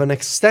have an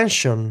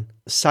extension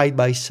side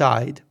by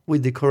side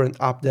with the current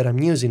app that I'm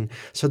using,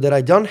 so that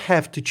I don't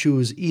have to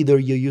choose either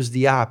you use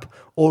the app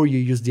or you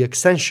use the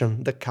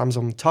extension that comes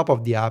on top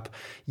of the app.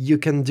 You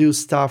can do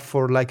stuff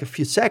for like a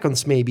few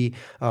seconds maybe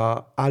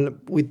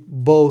with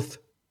both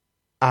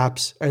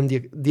apps and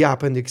the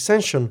app and the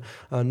extension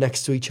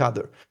next to each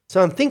other.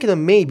 So I'm thinking that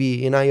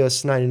maybe in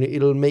iOS 9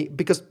 it'll make,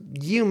 because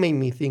you made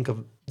me think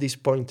of this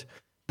point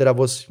that I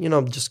was,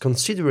 just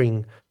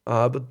considering,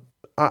 but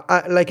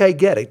I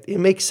get it. It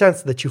makes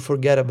sense that you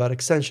forget about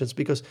extensions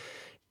because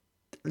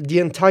the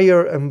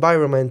entire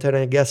environment, and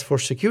I guess for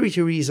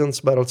security reasons,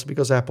 but also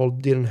because Apple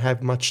didn't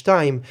have much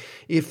time,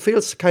 it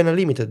feels kind of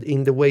limited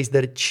in the ways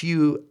that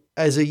you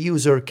as a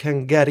user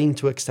can get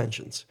into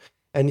extensions.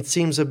 And it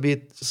seems a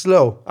bit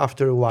slow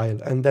after a while.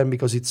 And then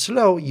because it's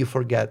slow, you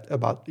forget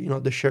about,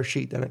 the share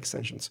sheet and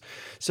extensions.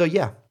 So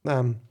yeah,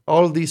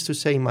 all this to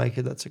say, Mike,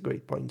 that's a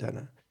great point.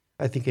 And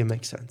I think it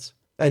makes sense.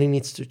 And it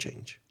needs to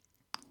change.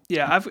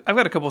 Yeah, I've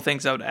got a couple of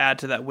things I would add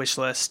to that wish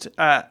list.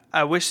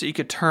 I wish that you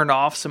could turn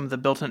off some of the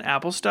built-in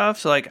Apple stuff.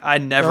 So like, I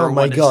never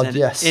want to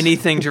send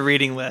anything to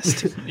reading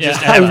list.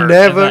 Just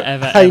ever.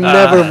 I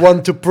never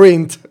want to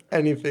print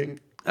anything.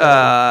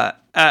 I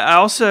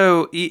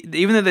also,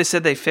 even though they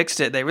said they fixed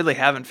it, they really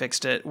haven't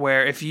fixed it.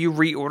 Where if you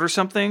reorder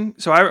something,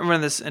 so I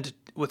run this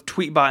with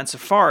Tweetbot and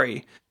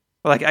Safari.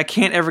 Like, I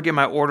can't ever get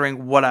my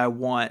ordering what I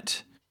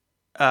want.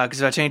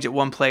 Because if I change it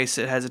one place,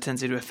 it has a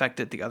tendency to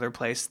affect it the other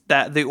place.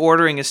 That the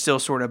ordering is still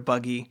sort of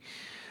buggy,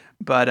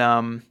 but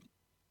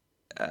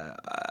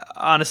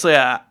honestly,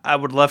 I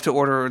would love to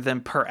order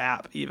them per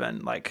app.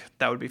 Even like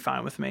that would be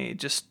fine with me.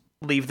 Just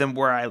leave them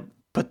where I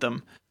put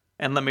them,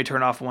 and let me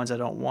turn off ones I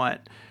don't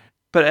want.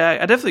 But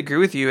I definitely agree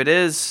with you.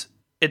 It's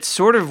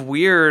sort of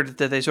weird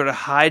that they sort of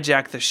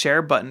hijack the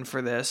share button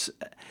for this,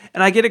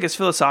 and I get it because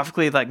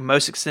philosophically, like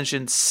most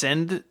extensions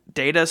send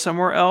data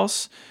somewhere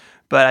else.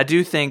 But I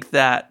do think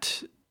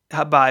that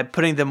by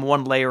putting them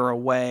one layer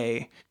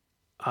away,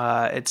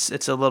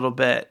 it's a little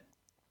bit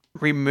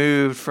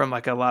removed from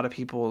like a lot of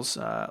people's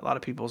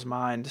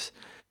minds.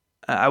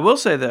 I will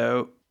say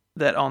though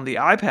that on the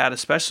iPad,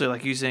 especially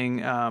like using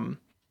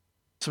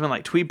something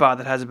like Tweetbot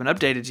that hasn't been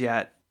updated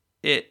yet,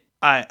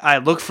 I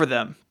look for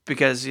them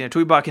because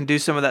Tweetbot can do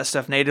some of that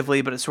stuff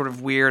natively, but it's sort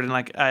of weird and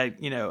like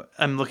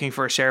I'm looking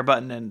for a share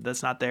button and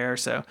that's not there,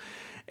 so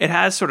it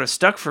has sort of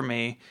stuck for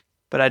me.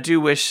 But I do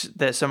wish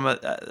that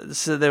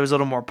so there was a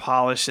little more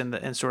polish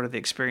in sort of the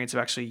experience of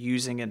actually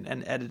using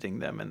and editing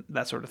them and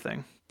that sort of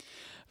thing.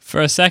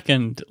 For a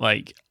second,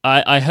 like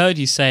I heard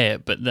you say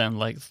it, but then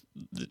like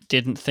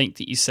didn't think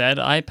that you said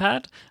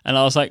iPad, and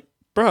I was like,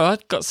 bro,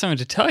 I've got something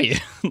to tell you.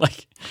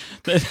 Like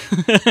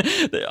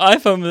the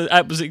iPhone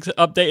app was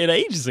updated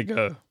ages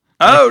ago.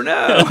 Oh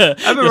no!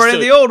 I've been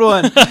running the old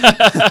one.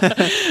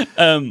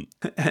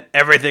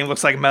 Everything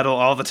looks like metal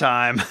all the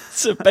time.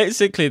 So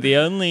basically, the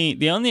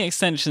only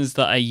extensions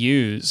that I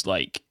use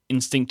like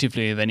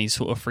instinctively of any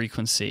sort of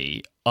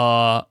frequency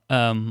are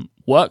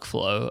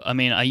workflow. I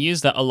mean, I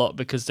use that a lot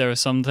because there are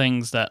some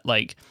things that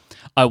like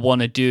I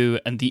want to do,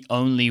 and the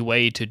only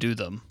way to do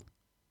them,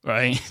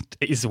 right,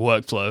 is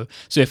workflow.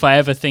 So if I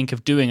ever think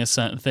of doing a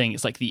certain thing,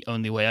 it's like the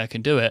only way I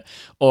can do it,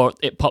 or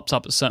it pops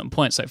up at certain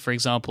points. Like for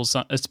example,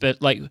 it's a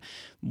bit like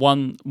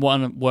one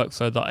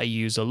workflow that I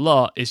use a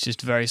lot is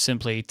just very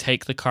simply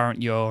take the current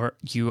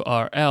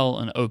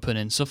URL and open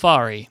in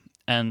Safari.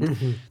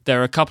 And there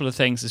are a couple of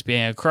things as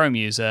being a Chrome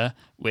user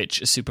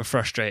which is super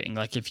frustrating.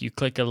 Like if you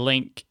click a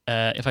link,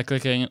 if I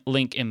click a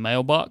link in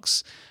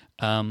Mailbox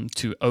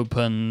to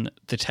open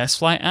the test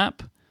flight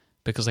app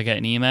because I get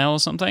an email or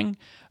something,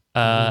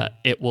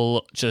 it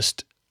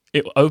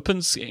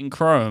opens in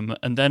Chrome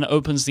and then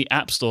opens the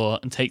App Store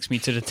and takes me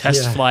to the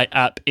test flight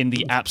app in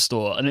the App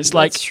Store. And it's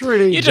like,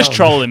 really you're just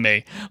trolling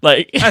me.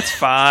 Like, that's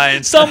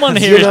fine. Someone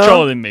here is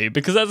trolling me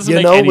because that doesn't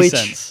make any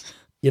sense.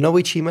 You know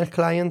which email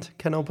client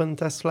can open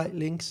test flight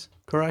links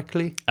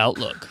correctly?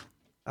 Outlook.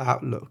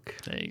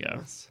 There you go.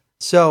 Yes.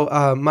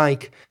 So,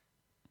 Mike,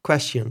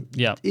 question.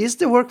 Yeah. Is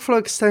the workflow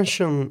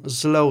extension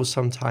slow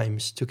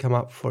sometimes to come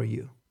up for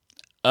you?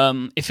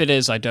 If it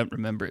is, I don't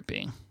remember it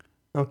being.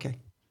 Okay.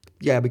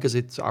 Yeah, because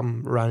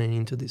I'm running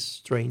into this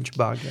strange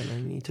bug and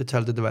I need to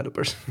tell the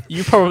developers.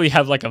 You probably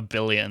have like 1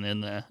 billion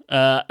in there.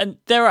 And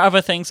there are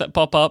other things that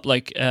pop up,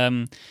 like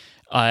I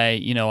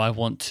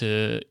want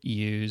to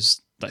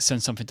use, like,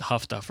 send something to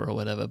Huffduffer or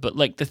whatever. But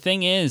like the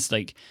thing is,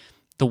 like,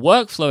 the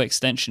workflow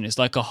extension is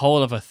like a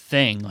whole other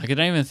thing. Like, I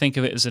don't even think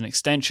of it as an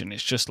extension.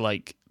 It's just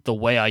like the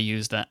way I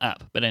use that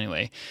app. But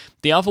anyway,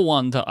 the other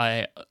one that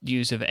I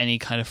use of any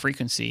kind of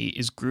frequency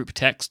is Group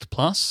Text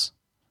Plus.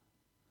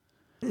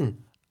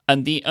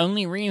 And the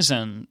only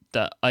reason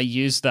that I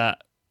use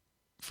that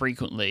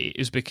frequently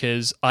is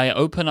because I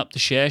open up the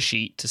share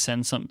sheet to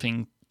send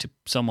something to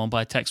someone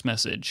by text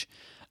message,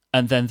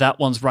 and then that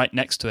one's right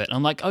next to it. And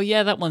I'm like, oh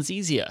yeah, that one's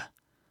easier.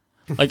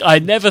 Like, I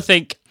never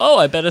think, oh,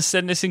 I better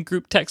send this in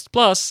Group Text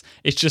Plus.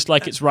 It's just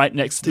like it's right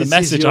next to the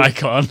message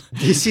icon.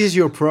 This is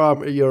your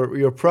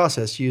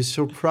process. You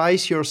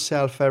surprise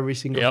yourself every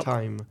single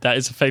time. That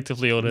is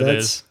effectively all it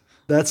is.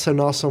 That's an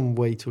awesome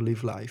way to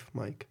live life,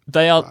 Mike.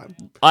 They are,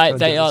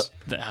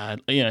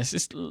 it's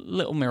just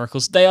little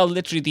miracles. They are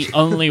literally the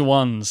only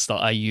ones that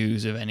I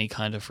use of any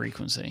kind of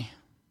frequency.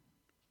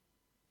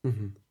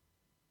 Mm-hmm.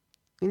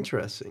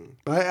 Interesting.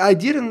 I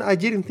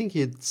didn't think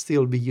you'd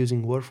still be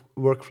using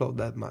workflow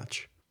that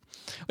much.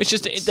 It's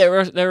just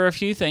there are a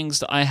few things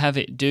that I have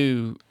it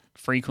do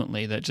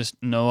frequently that just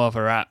no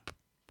other app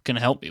can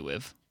help me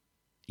with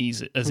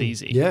easy.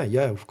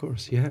 Yeah, of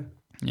course, yeah.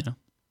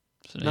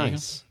 So there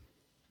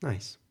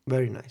Nice.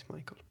 Very nice,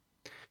 Michael.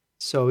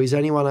 So is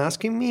anyone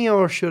asking me,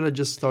 or should I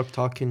just start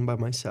talking by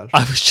myself?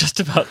 I was just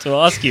about to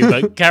ask you,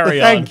 but carry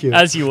on. Thank you.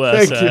 As you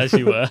were, sir, as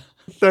you were.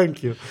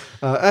 Thank you.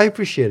 I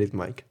appreciate it,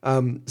 Mike.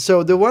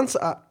 So the ones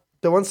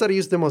that I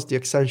use the most, the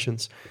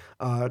extensions,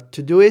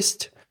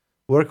 Todoist,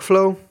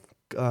 Workflow,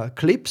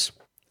 Clips,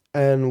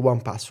 and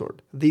 1Password.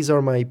 These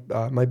are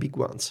my big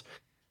ones.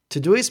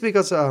 Todoist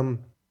because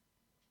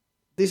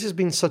this has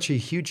been such a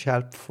huge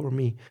help for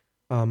me.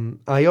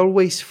 I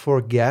always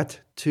forget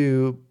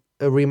to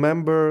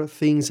remember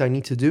things I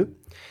need to do.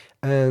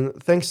 And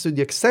thanks to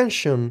the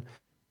extension,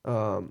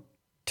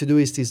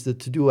 Todoist is the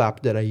to-do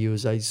app that I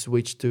use. I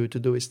switched to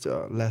Todoist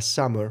last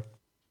summer.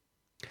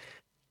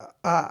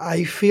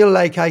 I feel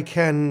like I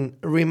can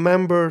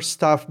remember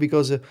stuff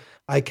because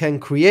I can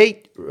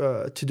create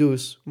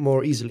to-dos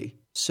more easily.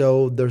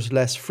 So there's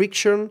less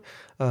friction.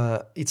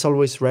 It's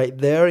always right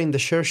there in the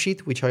share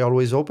sheet, which I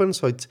always open.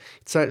 So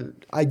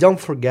I don't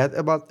forget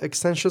about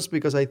extensions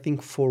because I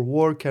think for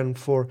work and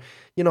for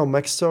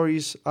Mac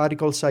Stories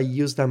articles, I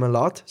use them a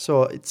lot.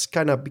 So it's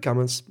kind of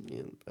become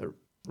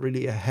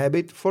really a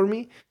habit for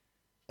me.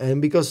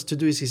 And because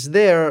Todoist is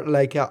there,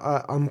 like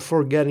I'm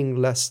forgetting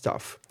less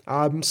stuff.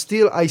 I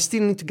still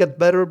need to get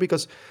better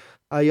because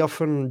I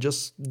often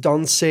just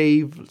don't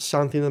save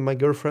something that my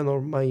girlfriend or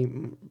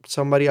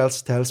somebody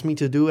else tells me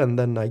to do, and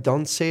then I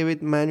don't save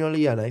it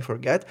manually and I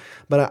forget.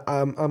 But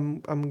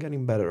I'm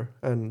getting better,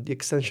 and the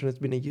extension has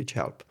been a huge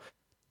help.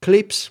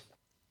 Clips,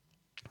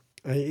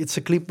 it's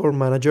a clipboard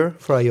manager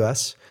for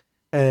iOS,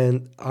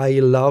 and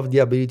I love the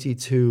ability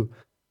to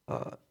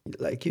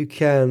you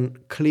can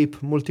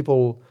clip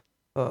multiple.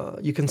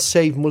 You can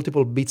save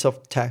multiple bits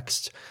of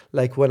text,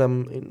 like when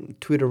I'm in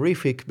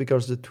Twitterific,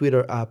 because the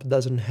Twitter app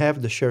doesn't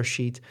have the share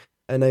sheet,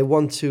 and I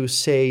want to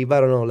save,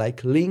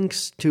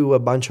 links to a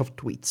bunch of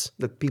tweets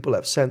that people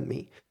have sent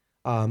me.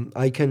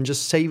 I can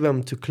just save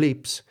them to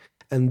clips,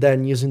 and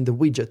then using the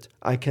widget,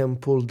 I can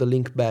pull the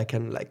link back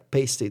and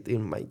paste it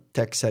in my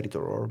text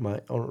editor or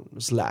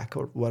Slack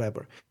or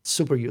whatever.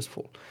 Super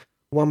useful.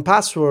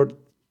 1Password,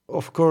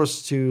 of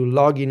course, to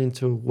log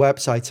into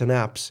websites and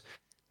apps,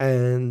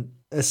 and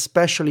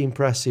especially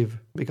impressive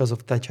because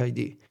of Touch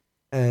ID.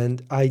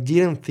 And I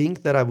didn't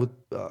think that I would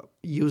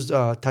use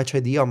Touch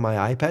ID on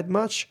my iPad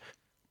much,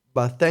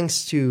 but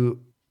thanks to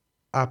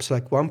apps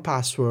like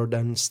 1Password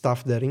and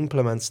stuff that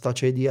implements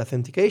Touch ID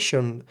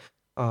authentication,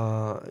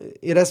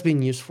 it has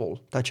been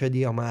useful. Touch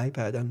ID on my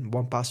iPad, and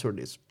 1Password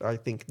is, I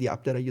think, the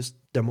app that I use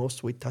the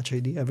most with Touch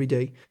ID every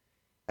day.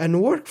 And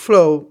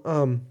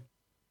Workflow,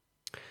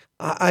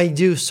 I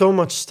do so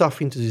much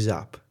stuff into this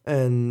app,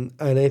 and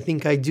I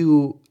think I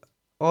do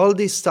all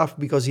this stuff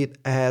because it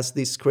has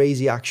this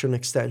crazy action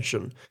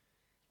extension.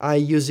 I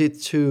use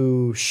it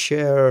to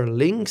share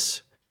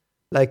links,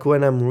 like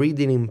when I'm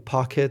reading in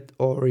Pocket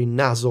or in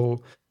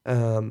Nazzle.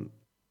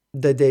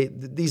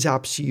 These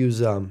apps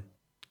use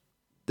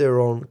their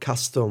own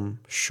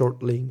custom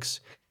short links.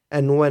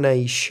 And when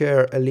I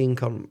share a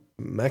link on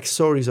Mac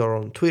Stories or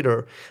on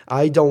Twitter,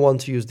 I don't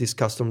want to use these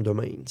custom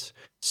domains.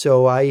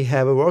 So I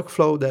have a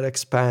workflow that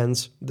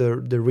expands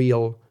the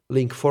real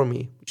link for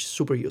me, which is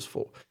super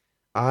useful.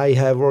 I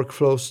have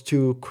workflows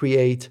to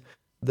create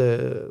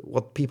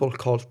what people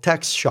call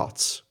text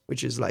shots,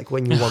 which is like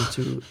when you want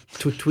to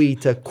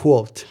tweet a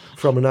quote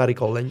from an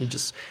article and you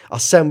just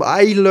assemble.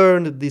 I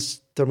learned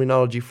this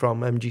terminology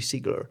from MG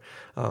Siegler,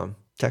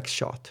 text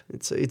shot.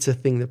 It's a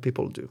thing that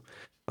people do.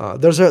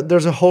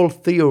 There's a whole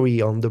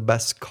theory on the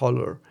best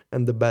color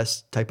and the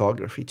best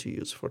typography to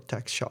use for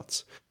text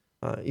shots.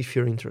 if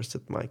you're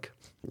interested, Mike.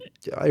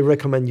 I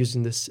recommend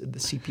using the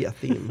sepia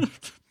theme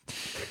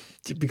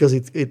because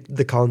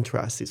the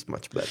contrast is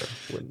much better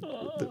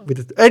with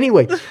it.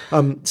 Anyway,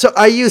 so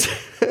I use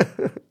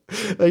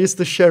I used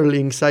to share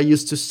links. I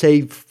used to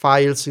save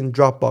files in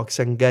Dropbox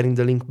and getting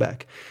the link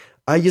back.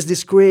 I use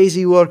this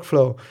crazy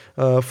workflow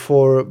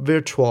for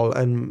Virtual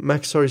and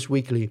Mac Stories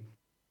Weekly.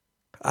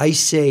 I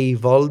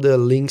save all the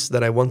links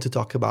that I want to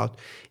talk about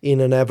in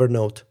an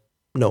Evernote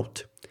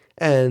note.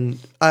 And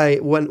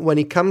when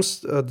it comes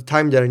the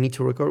time that I need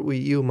to record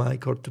with you,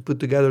 Mike, or to put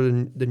together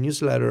the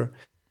newsletter,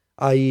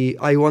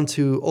 I want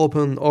to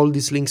open all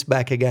these links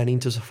back again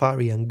into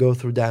Safari and go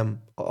through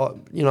them,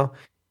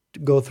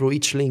 go through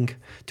each link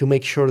to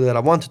make sure that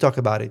I want to talk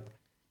about it.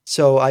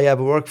 So I have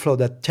a workflow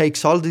that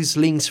takes all these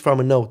links from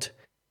a note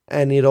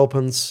and it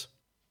opens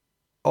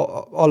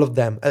all of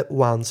them at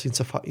once in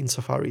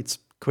Safari. It's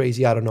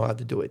crazy. I don't know how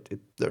to do it.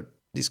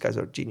 These guys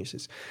are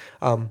geniuses.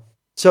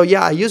 So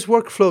yeah, I use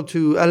workflow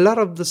to a lot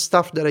of the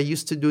stuff that I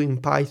used to do in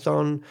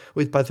Python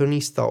with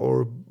Pythonista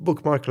or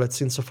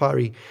bookmarklets in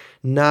Safari.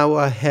 Now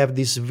I have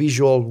this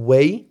visual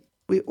way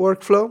with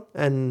workflow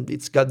and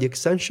it's got the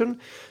extension.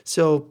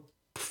 So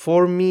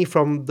for me,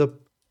 from the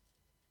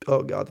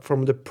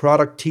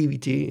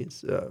productivity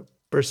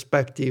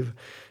perspective,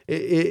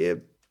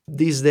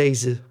 these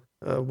days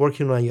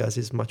working on iOS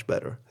is much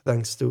better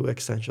thanks to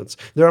extensions.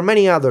 There are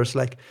many others.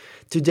 Like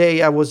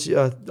today, I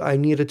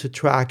needed to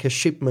track a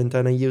shipment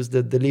and I used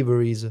the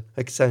deliveries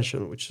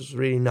extension, which is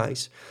really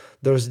nice.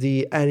 There's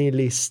the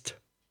AnyList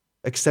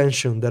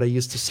extension that I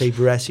used to save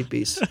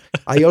recipes.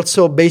 I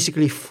also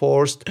basically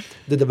forced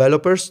the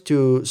developers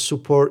to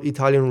support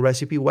Italian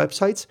recipe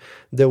websites.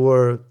 They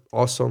were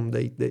awesome.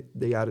 They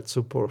added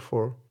support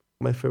for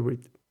my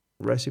favorite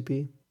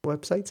recipe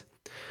websites.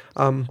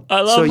 I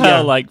love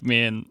how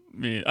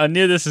me, I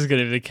knew this was going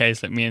to be the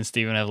case. Like me and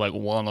Steven have like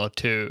one or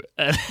two,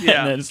 and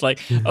then it's like,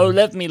 oh,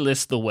 let me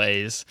list the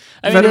ways.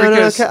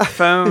 Federico's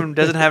phone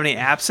doesn't have any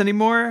apps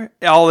anymore.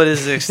 All it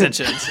is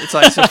extensions. It's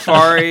like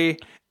Safari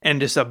and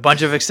just a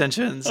bunch of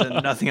extensions,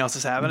 and nothing else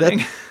is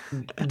happening.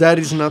 That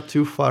is not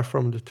too far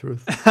from the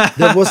truth.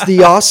 There was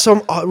the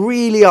awesome,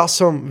 really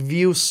awesome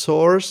view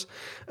source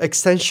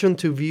extension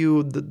to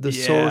view the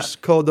source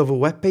code of a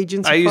web page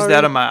in Safari. I use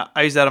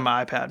that on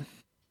my iPad.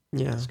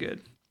 Yeah, it's good.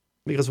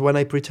 Because when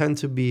I pretend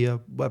to be a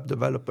web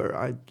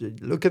developer,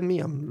 look at me,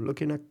 I'm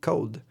looking at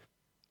code.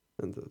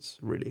 And that's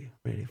really,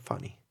 really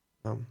funny.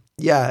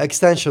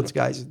 Extensions,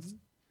 guys.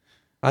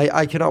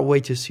 I cannot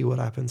wait to see what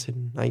happens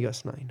in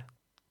iOS 9.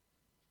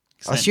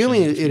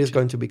 Assuming it is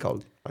going to be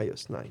called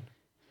iOS 9.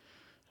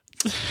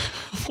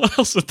 What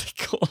else would they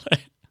call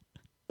it?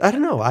 I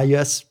don't know.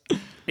 iOS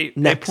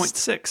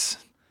 8.6.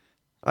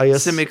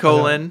 iOS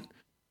semicolon.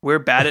 We're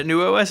bad at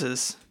new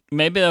OSs.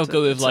 Maybe they'll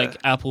go with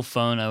Apple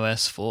Phone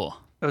OS 4.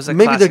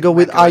 Maybe they'll go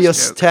with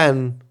iOS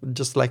 10,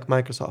 just like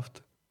Microsoft.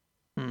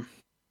 I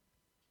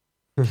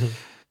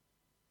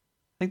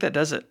think that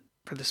does it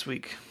for this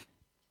week.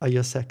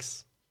 iOS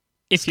X.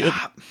 If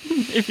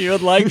you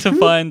would like to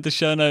find the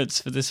show notes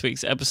for this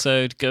week's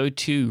episode, go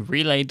to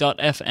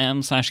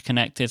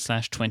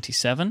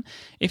relay.fm/connected/27.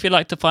 If you'd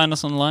like to find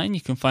us online,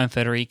 you can find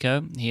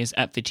Federico. He is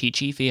at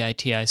Viticci,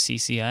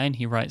 Viticci, and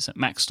he writes at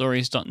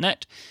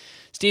macstories.net.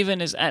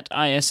 Steven is at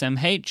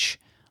ISMH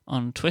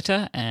on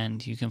Twitter,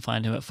 and you can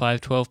find him at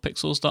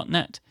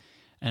 512pixels.net.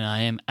 And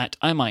I am at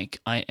iMyke,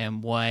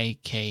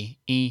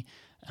 IMYKE,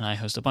 and I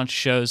host a bunch of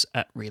shows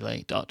at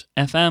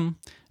relay.fm,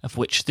 of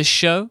which this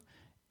show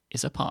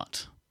is a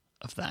part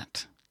of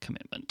that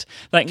commitment.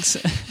 Thanks.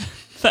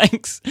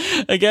 Thanks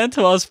again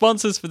to our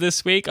sponsors for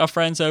this week, our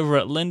friends over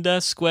at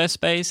Lynda,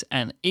 Squarespace,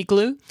 and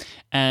Igloo.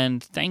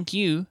 And thank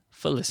you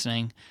for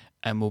listening,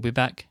 and we'll be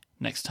back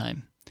next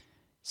time.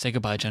 Say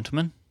goodbye,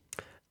 gentlemen.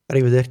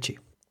 Arrivederci.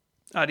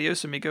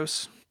 Adios,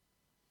 amigos.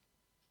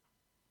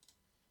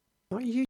 Why are you